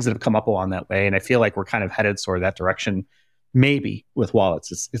things that have come up along that way. And I feel like we're kind of headed toward that direction, maybe with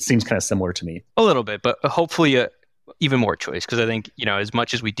wallets. It seems kind of similar to me. A little bit, but hopefully even more choice. Because I think, as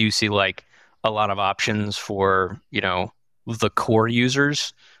much as we do see like a lot of options for, the core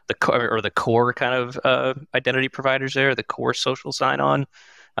users, the core kind of identity providers there, the core social sign-on,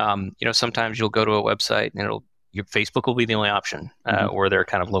 sometimes you'll go to a website and your Facebook will be the only option, or their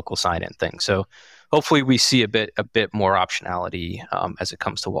kind of local sign-in thing. So hopefully we see a bit more optionality as it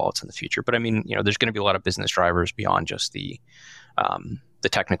comes to wallets in the future. But I mean, there's going to be a lot of business drivers beyond just the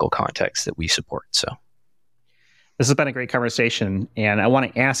technical context that we support. So this has been a great conversation, and I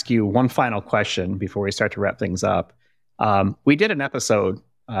want to ask you one final question before we start to wrap things up. We did an episode.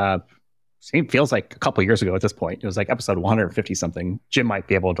 It feels like a couple of years ago at this point. It was like episode 150 something. Jim might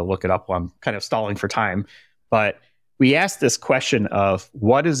be able to look it up while I'm kind of stalling for time. But we asked this question of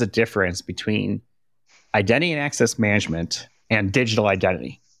what is the difference between identity and access management and digital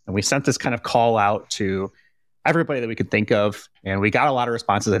identity? And we sent this kind of call out to everybody that we could think of. And we got a lot of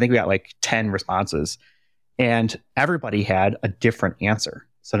responses. I think we got like 10 responses. And everybody had a different answer.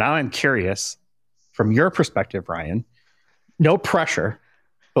 So now I'm curious, from your perspective, Ryan, no pressure,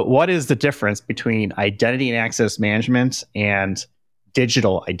 but what is the difference between identity and access management and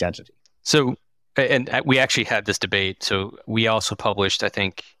digital identity? So, and we actually had this debate. So we also published, I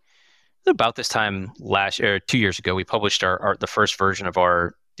think, about this time last year, 2 years ago, we published the first version of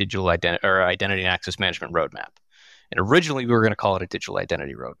our digital identity and access management roadmap. And originally we were going to call it a digital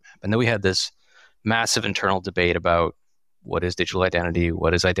identity roadmap. And then we had this massive internal debate about what is digital identity,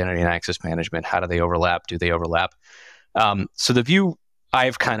 what is identity and access management, how do they overlap, do they overlap? So the view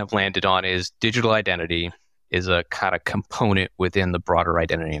I've kind of landed on is digital identity is a kind of component within the broader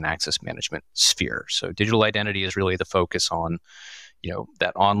identity and access management sphere. So digital identity is really the focus on,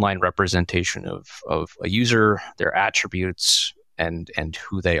 that online representation of a user, their attributes, and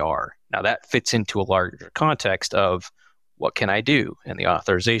who they are. Now that fits into a larger context of what can I do in the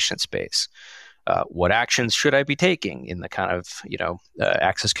authorization space? What actions should I be taking in the kind of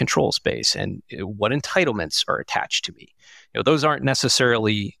access control space, and what entitlements are attached to me? Those aren't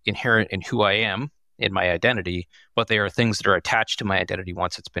necessarily inherent in who I am in my identity, but they are things that are attached to my identity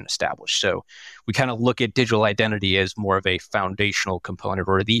once it's been established. So we kind of look at digital identity as more of a foundational component,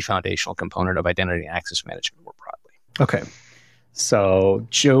 or the foundational component of identity and access management more broadly. Okay. So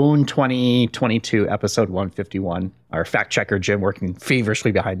June 2022, episode 151, our fact checker, Jim, working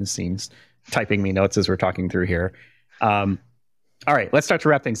feverishly behind the scenes, typing me notes as we're talking through here. All right, let's start to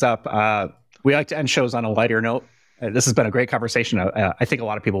wrap things up. We like to end shows on a lighter note. This has been a great conversation. I think a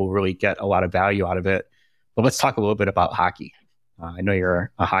lot of people will really get a lot of value out of it. But let's talk a little bit about hockey. I know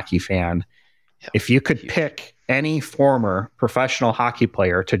you're a hockey fan. Yep. If you could pick any former professional hockey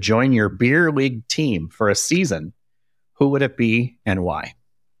player to join your beer league team for a season, who would it be and why?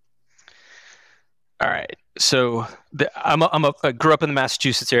 All right. So I grew up in the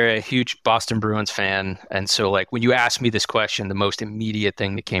Massachusetts area, a huge Boston Bruins fan. And so like when you asked me this question, the most immediate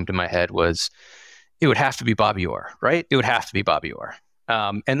thing that came to my head was it would have to be Bobby Orr, right? It would have to be Bobby Orr.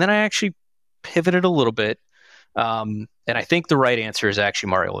 And then I actually pivoted a little bit. And I think the right answer is actually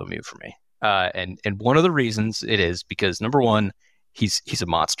Mario Lemieux for me. And one of the reasons it is because, number one, he's a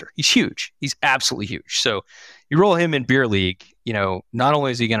monster. He's huge. He's absolutely huge. So you roll him in beer league, not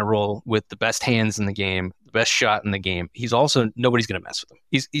only is he going to roll with the best hands in the game, the best shot in the game, he's also, nobody's going to mess with him.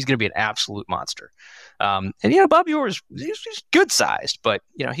 He's going to be an absolute monster. And Bobby Orr he's good sized, but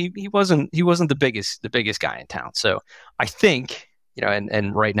he wasn't the biggest guy in town. So I think,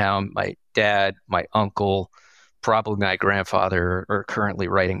 and right now my dad, my uncle, probably my grandfather are currently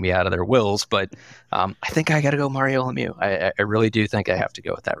writing me out of their wills, but I think I got to go Mario Lemieux. I really do think I have to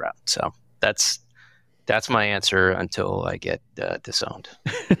go with that route. So that's my answer until I get disowned.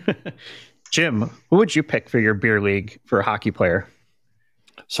 Jim, who would you pick for your beer league for a hockey player?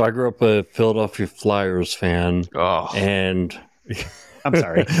 So I grew up a Philadelphia Flyers fan, and I'm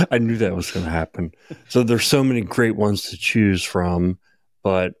sorry. I knew that was going to happen. So there's so many great ones to choose from,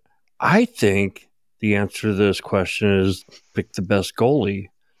 but I think the answer to this question is pick the best goalie.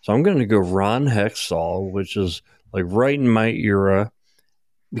 So I'm going to go Ron Hextall, which is like right in my era,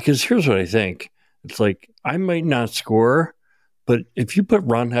 because here's what I think. It's like, I might not score, but if you put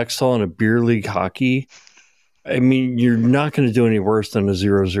Ron Hextall in a beer league hockey, I mean, you're not going to do any worse than a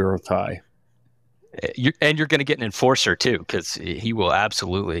 0-0 tie. You're going to get an enforcer too, because he will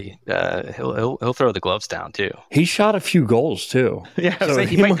absolutely he'll throw the gloves down too. He shot a few goals too. Yeah, so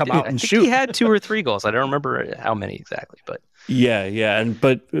he might come out and shoot. He had 2 or 3 goals. I don't remember how many exactly, but yeah,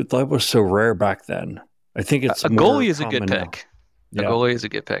 but that was so rare back then. I think it's a goalie is a good pick. Yeah. A goalie is a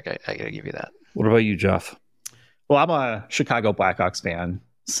good pick. I got to give you that. What about you, Jeff? Well, I'm a Chicago Blackhawks fan,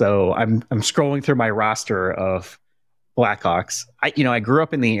 so I'm scrolling through my roster of Blackhawks. I grew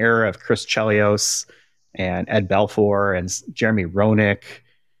up in the era of Chris Chelios and Ed Belfour and Jeremy Roenick.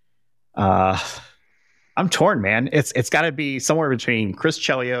 I'm torn, man. It's got to be somewhere between Chris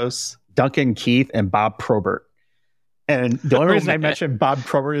Chelios, Duncan Keith, and Bob Probert. And the only reason I mentioned Bob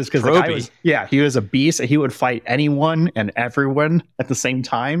Probert is because the guy he was a beast. He would fight anyone and everyone at the same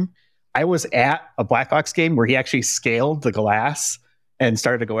time. I was at a Blackhawks game where he actually scaled the glass and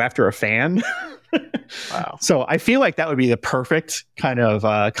started to go after a fan. Wow. So I feel like that would be the perfect kind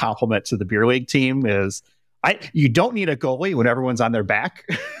of compliment to the beer league team is you don't need a goalie when everyone's on their back.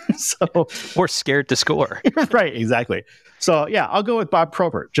 So we're scared to score. Right, exactly. So yeah, I'll go with Bob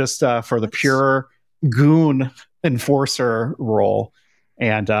Probert just for the pure goon enforcer role.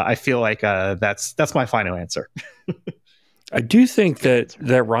 And I feel like that's my final answer. I do think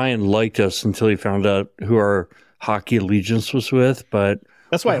that Ryan liked us until he found out who our hockey allegiance was with, but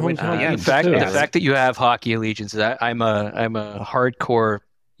that's why I went to the end. The fact that you have hockey allegiance, I'm a hardcore,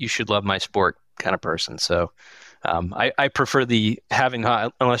 you should love my sport kind of person. So I prefer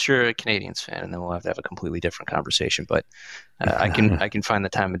unless you're a Canadiens fan, and then we'll have to have a completely different conversation. But I can find the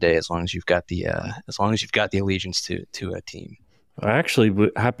time of day as long as you've got the allegiance to a team. I actually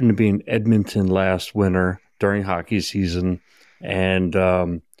happened to be in Edmonton last winter during hockey season, and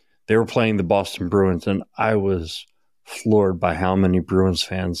they were playing the Boston Bruins, and I was floored by how many Bruins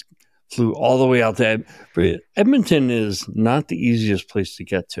fans flew all the way out to Edmonton. Is not the easiest place to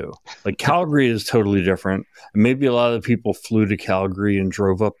get to. Like Calgary is totally different. And maybe a lot of people flew to Calgary and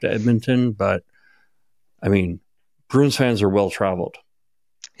drove up to Edmonton, but I mean, Bruins fans are well traveled.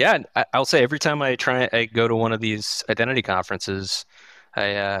 Yeah, I'll say every time I go to one of these identity conferences,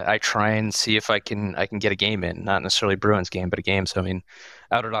 I try and see if I can get a game in, not necessarily Bruins game, but a game. So I mean,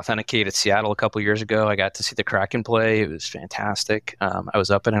 out at Authenticated Seattle a couple of years ago, I got to see the Kraken play. It was fantastic. I was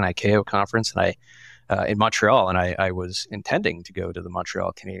up at an ICAO conference and in Montreal, and I was intending to go to the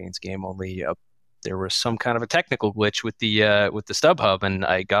Montreal Canadiens game. Only there was some kind of a technical glitch with the StubHub, and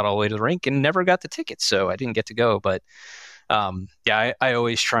I got all the way to the rink and never got the tickets, so I didn't get to go. But I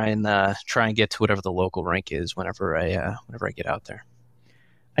always try and get to whatever the local rink is whenever I get out there.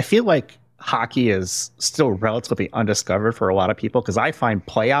 I feel like hockey is still relatively undiscovered for a lot of people because I find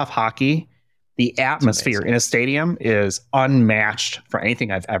playoff hockey, the atmosphere in a stadium is unmatched for anything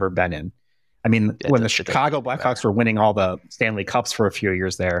I've ever been in. I mean, when the Chicago Blackhawks were winning all the Stanley Cups for a few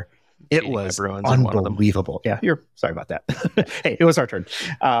years there, it was unbelievable. Yeah, sorry about that. Hey, it was our turn.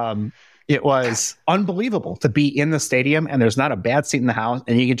 It was unbelievable to be in the stadium, and there's not a bad seat in the house,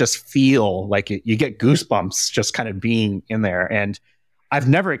 and you can just feel like you get goosebumps just kind of being in there. And I've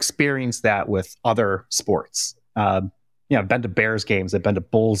never experienced that with other sports. I've been to Bears games, I've been to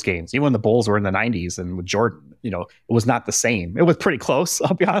Bulls games. Even when the Bulls were in the 90s and with Jordan, it was not the same. It was pretty close.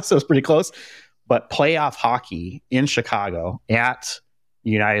 I'll be honest, it was pretty close. But playoff hockey in Chicago at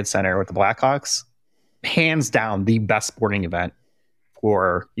United Center with the Blackhawks, hands down the best sporting event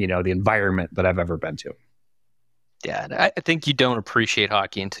for, the environment that I've ever been to. Yeah, I think you don't appreciate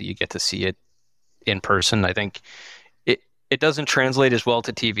hockey until you get to see it in person. I think it doesn't translate as well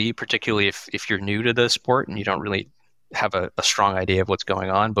to TV, particularly if you're new to the sport and you don't really have a strong idea of what's going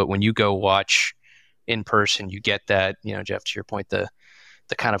on. But when you go watch in person, you get that, Jeff, to your point, the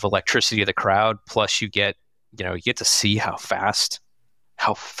kind of electricity of the crowd. Plus you get to see how fast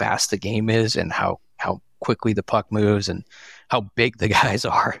the game is and how quickly the puck moves and how big the guys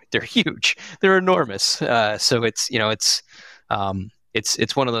are. They're huge. They're enormous. So it's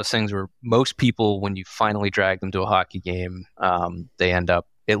it's one of those things where most people, when you finally drag them to a hockey game, they end up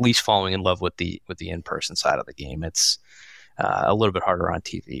at least falling in love with the in-person side of the game. It's a little bit harder on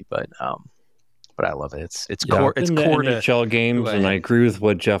TV, but I love it. It's core. It's core to NHL games, and I agree with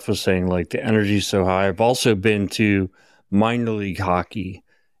what Jeff was saying. Like, the energy's so high. I've also been to minor league hockey,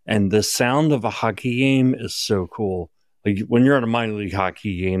 and the sound of a hockey game is so cool. Like, when you're at a minor league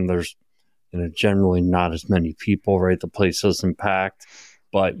hockey game, there's generally not as many people, right? The place isn't packed,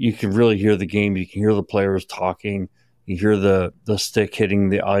 but you can really hear the game. You can hear the players talking. You hear the stick hitting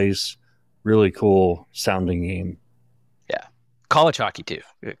the ice. Really cool sounding game. Yeah, college hockey too.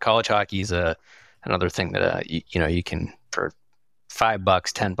 College hockey is another thing that you can, for $5,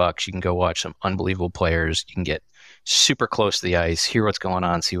 $10, you can go watch some unbelievable players. You can get super close to the ice, hear what's going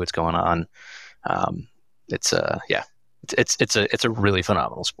on, see what's going on. It's a really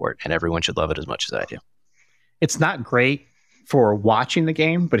phenomenal sport, and everyone should love it as much as I do. It's not great for watching the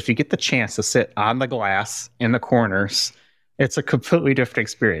game, but if you get the chance to sit on the glass in the corners, it's a completely different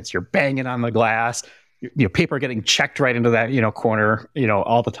experience. You're banging on the glass, people are getting checked right into that, corner,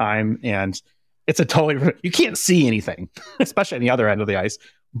 all the time. And it's you can't see anything, especially on the other end of the ice,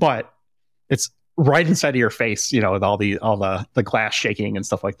 but it's right inside of your face, with all the glass shaking and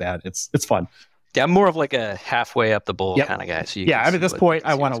stuff like that. It's fun. Yeah, I'm more of like a halfway up the bowl kind of guy. So at this point,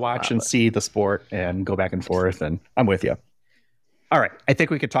 I want to watch and see the sport and go back and forth, and I'm with you. All right, I think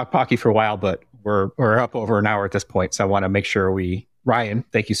we could talk hockey for a while, but we're up over an hour at this point, so I want to make sure Ryan,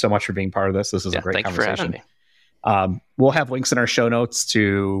 thank you so much for being part of this. This is a great conversation. Thank you for having me. We'll have links in our show notes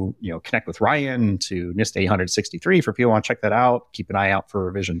to connect with Ryan, to NIST 863 for people who want to check that out. Keep an eye out for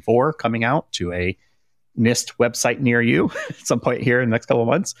Revision 4 coming out to a NIST website near you at some point here in the next couple of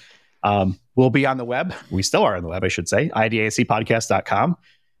months. We'll be on the web. We still are on the web, I should say, idacpodcast.com,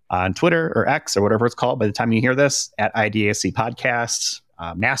 on Twitter or X or whatever it's called by the time you hear this, at IDAC Podcast,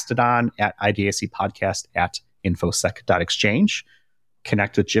 Mastodon at IDAC Podcast, at infosec.exchange.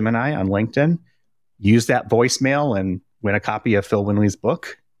 Connect with Jim and I on LinkedIn. Use that voicemail and win a copy of Phil Winley's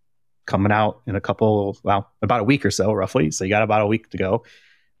book, coming out in about a week or so, roughly. So you got about a week to go.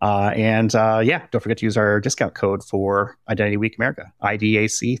 Don't forget to use our discount code for Identity Week America,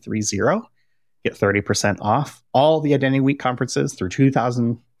 IDAC30. Get 30% off all the Identity Week conferences through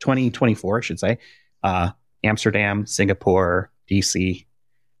 2024, I should say. Amsterdam, Singapore, DC.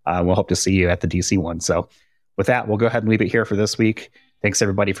 We'll hope to see you at the DC one. So with that, we'll go ahead and leave it here for this week. Thanks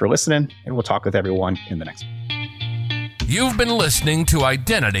everybody for listening, and we'll talk with everyone in the next one. You've been listening to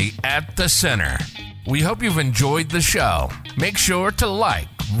Identity at the Center. We hope you've enjoyed the show. Make sure to like,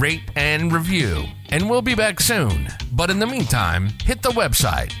 rate, and review. And we'll be back soon. But in the meantime, hit the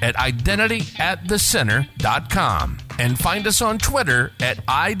website at identityatthecenter.com and find us on Twitter at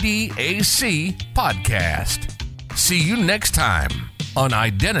IDAC Podcast. See you next time on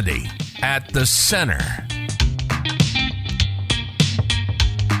Identity at the Center.